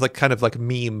getting into like kind of like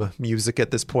meme music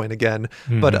at this point again,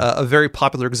 but a very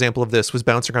popular example of this was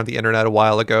bouncing around the internet a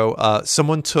while ago.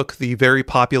 Someone took the very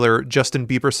popular Justin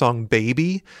Bieber song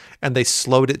Baby and they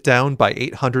slowed it down by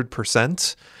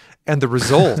 800%. And the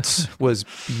result was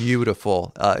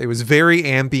beautiful. It was very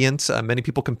ambient. Many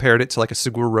people compared it to like a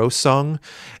Sigur Rós song,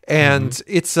 and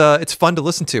it's fun to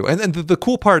listen to. And the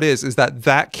cool part is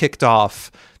that kicked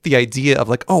off the idea of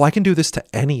like, oh, I can do this to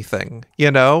anything, you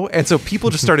know? And so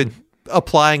people just started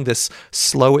applying this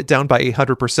slow it down by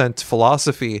 800%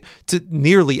 philosophy to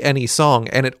nearly any song,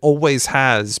 and it always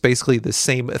has basically the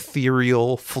same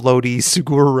ethereal, floaty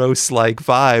Sigur Rós like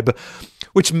vibe,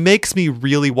 which makes me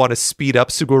really want to speed up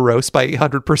Sigur Rós by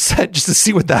 800% just to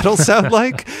see what that'll sound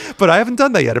like. But I haven't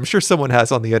done that yet. I'm sure someone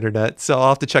has on the internet, so I'll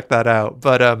have to check that out.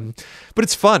 But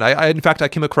it's fun. I in fact, I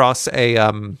came across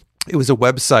it was a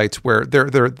website where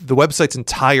the website's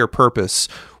entire purpose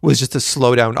was just to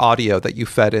slow down audio that you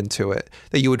fed into it,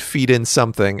 that you would feed in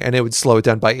something and it would slow it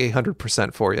down by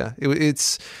 800% for you.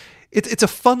 It's a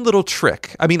fun little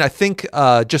trick. I mean, I think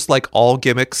just like all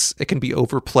gimmicks, it can be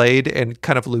overplayed and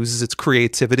kind of loses its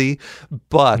creativity,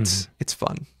 but it's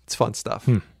fun. It's fun stuff.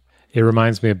 It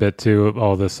reminds me a bit too of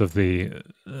all this of the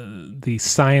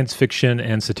science fiction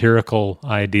and satirical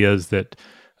ideas that,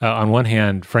 on one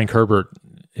hand, Frank Herbert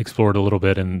explored a little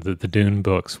bit in the Dune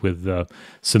books with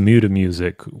Samuda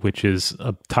music, which is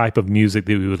a type of music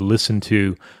that we would listen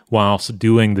to whilst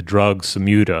doing the drug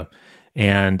Samuda,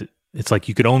 and it's like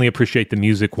you could only appreciate the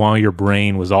music while your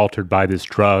brain was altered by this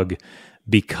drug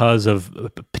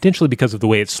potentially because of the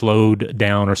way it slowed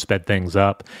down or sped things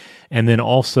up. And then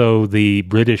also the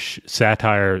British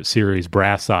satire series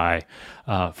Brass Eye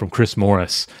from Chris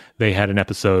Morris. They had an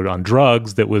episode on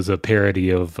drugs that was a parody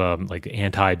of like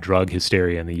anti-drug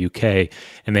hysteria in the UK.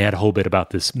 And they had a whole bit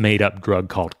about this made-up drug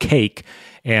called cake.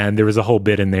 And there was a whole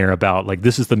bit in there about like,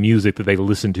 this is the music that they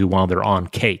listen to while they're on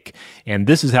cake. And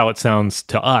this is how it sounds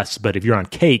to us. But if you're on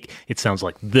cake, it sounds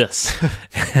like this.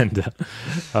 And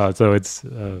so it's,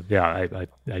 I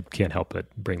can't help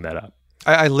but bring that up.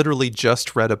 I literally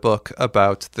just read a book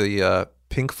about the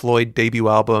Pink Floyd debut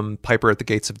album, Piper at the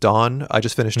Gates of Dawn. I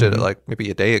just finished it like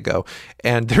maybe a day ago.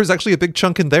 And there's actually a big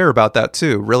chunk in there about that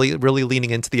too. Really, really leaning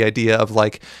into the idea of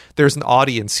like, there's an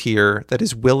audience here that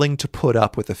is willing to put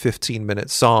up with a 15-minute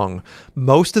song.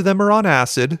 Most of them are on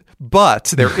acid,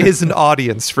 but there is an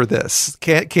audience for this.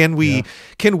 Can we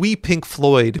Pink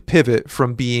Floyd pivot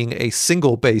from being a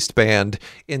single-based band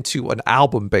into an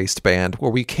album-based band where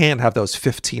we can have those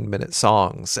 15-minute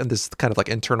songs? And this kind of like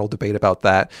internal debate about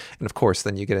that. And of course,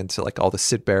 then you get into like all the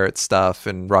Syd Barrett stuff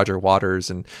and Roger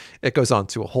Waters, and it goes on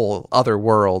to a whole other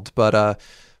world. But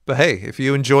hey, if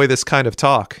you enjoy this kind of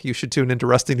talk, you should tune into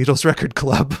Rusty Needles Record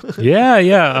Club.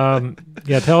 Yeah.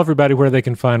 Tell everybody where they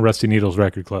can find Rusty Needles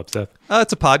Record Club, Seth.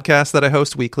 It's a podcast that I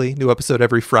host weekly, new episode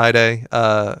every Friday.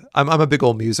 I'm a big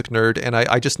old music nerd, and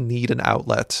I just need an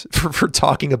outlet for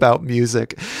talking about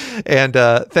music. And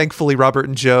thankfully, Robert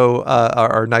and Joe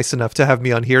are nice enough to have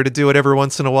me on here to do it every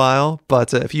once in a while.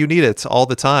 But if you need it all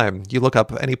the time, you look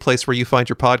up any place where you find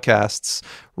your podcasts,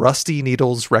 Rusty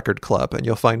Needles Record Club, and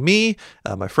you'll find me,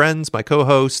 my friends, my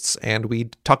co-hosts, and we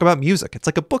talk about music. It's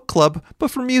like a book club,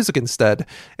 but for music instead.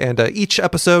 And each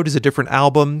episode is a different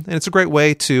album, and it's a great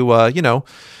way to,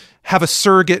 have a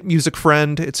surrogate music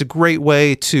friend. It's a great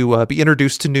way to be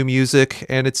introduced to new music,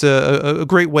 and it's a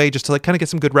great way just to like kind of get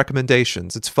some good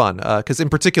recommendations. It's fun because in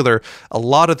particular, a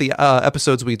lot of the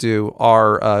episodes we do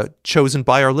are chosen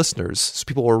by our listeners. So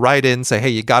people will write in, say, "Hey,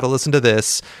 you got to listen to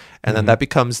this," and then that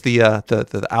becomes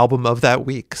the album of that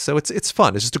week. So it's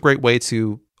fun. It's just a great way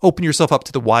to open yourself up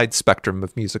to the wide spectrum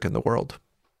of music in the world.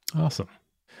 Awesome.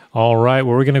 All right,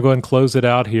 well, we're going to go ahead and close it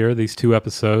out here, these two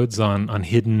episodes on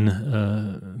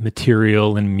hidden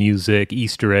material and music,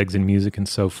 Easter eggs in music and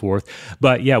so forth.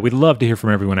 But yeah, we'd love to hear from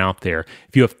everyone out there.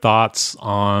 If you have thoughts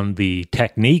on the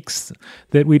techniques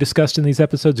that we discussed in these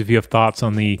episodes, if you have thoughts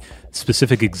on the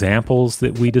specific examples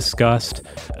that we discussed,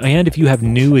 and if you have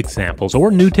new examples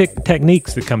or new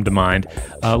techniques that come to mind,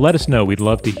 let us know. We'd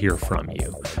love to hear from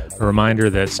you. A reminder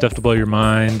that Stuff to Blow Your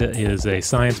Mind is a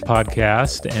science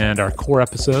podcast, and our core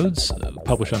episodes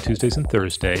published on Tuesdays and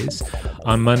Thursdays.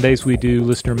 On Mondays, we do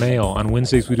listener mail. On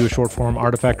Wednesdays, we do a short form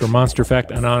artifact or monster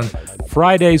fact. And on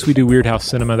Fridays, we do Weird House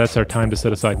Cinema. That's our time to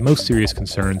set aside most serious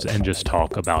concerns and just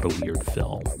talk about a weird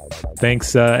film.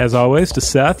 Thanks, as always, to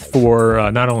Seth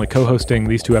for not only co-hosting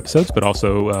these two episodes, but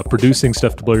also producing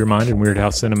Stuff to Blow Your Mind and Weird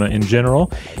House Cinema in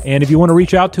general. And if you want to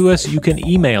reach out to us, you can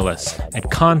email us at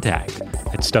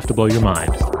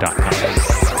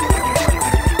contact@stufftoblowyourmind.com.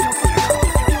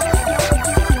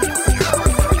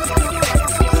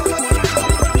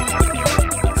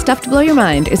 Stuff to Blow Your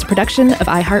Mind is a production of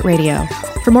iHeartRadio.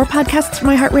 For more podcasts from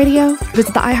iHeartRadio,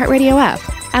 visit the iHeartRadio app,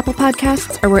 Apple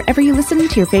Podcasts, or wherever you listen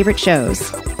to your favorite shows.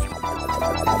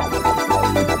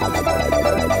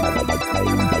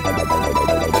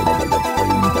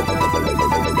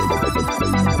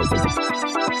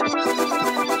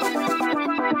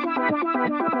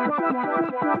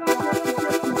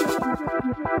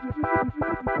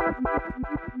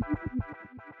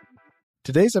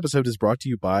 Today's episode is brought to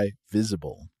you by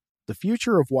Visible. The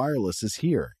future of wireless is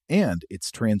here, and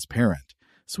it's transparent.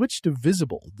 Switch to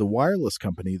Visible, the wireless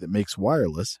company that makes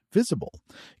wireless visible.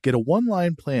 Get a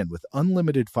one-line plan with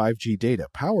unlimited 5G data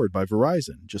powered by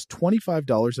Verizon, just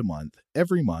 $25 a month,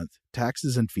 every month,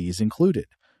 taxes and fees included.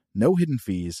 No hidden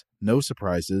fees, no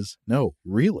surprises, no,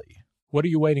 really. What are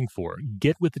you waiting for?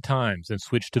 Get with the times and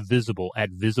switch to Visible at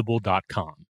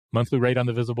Visible.com. Monthly rate on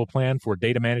the Visible plan. For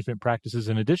data management practices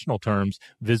and additional terms,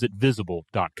 visit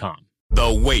Visible.com.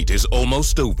 The wait is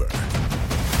almost over.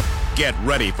 Get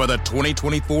ready for the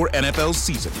 2024 NFL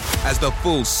season as the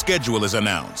full schedule is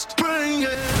announced.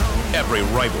 Every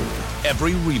rivalry,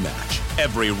 every rematch,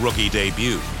 every rookie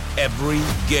debut, every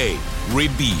game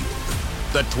revealed.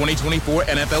 The 2024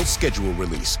 NFL schedule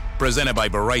release, presented by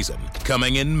Verizon,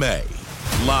 coming in May.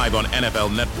 Live on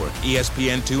NFL Network,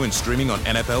 ESPN2, and streaming on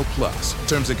NFL Plus.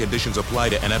 Terms and conditions apply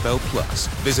to NFL Plus.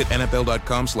 Visit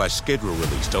NFL.com/schedule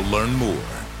release to learn more.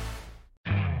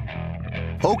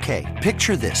 Okay,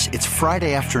 picture this. It's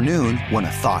Friday afternoon when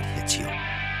a thought hits you.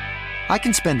 I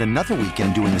can spend another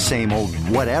weekend doing the same old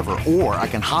whatever, or I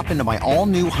can hop into my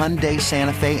all-new Hyundai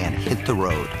Santa Fe and hit the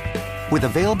road. With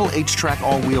available H-Track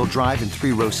all-wheel drive and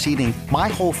 3-row seating, my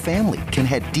whole family can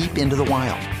head deep into the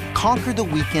wild. Conquer the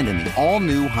weekend in the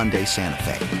all-new Hyundai Santa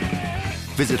Fe.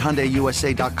 Visit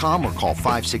HyundaiUSA.com or call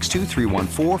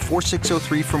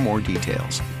 562-314-4603 for more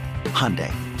details.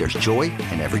 Hyundai, there's joy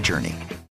in every journey.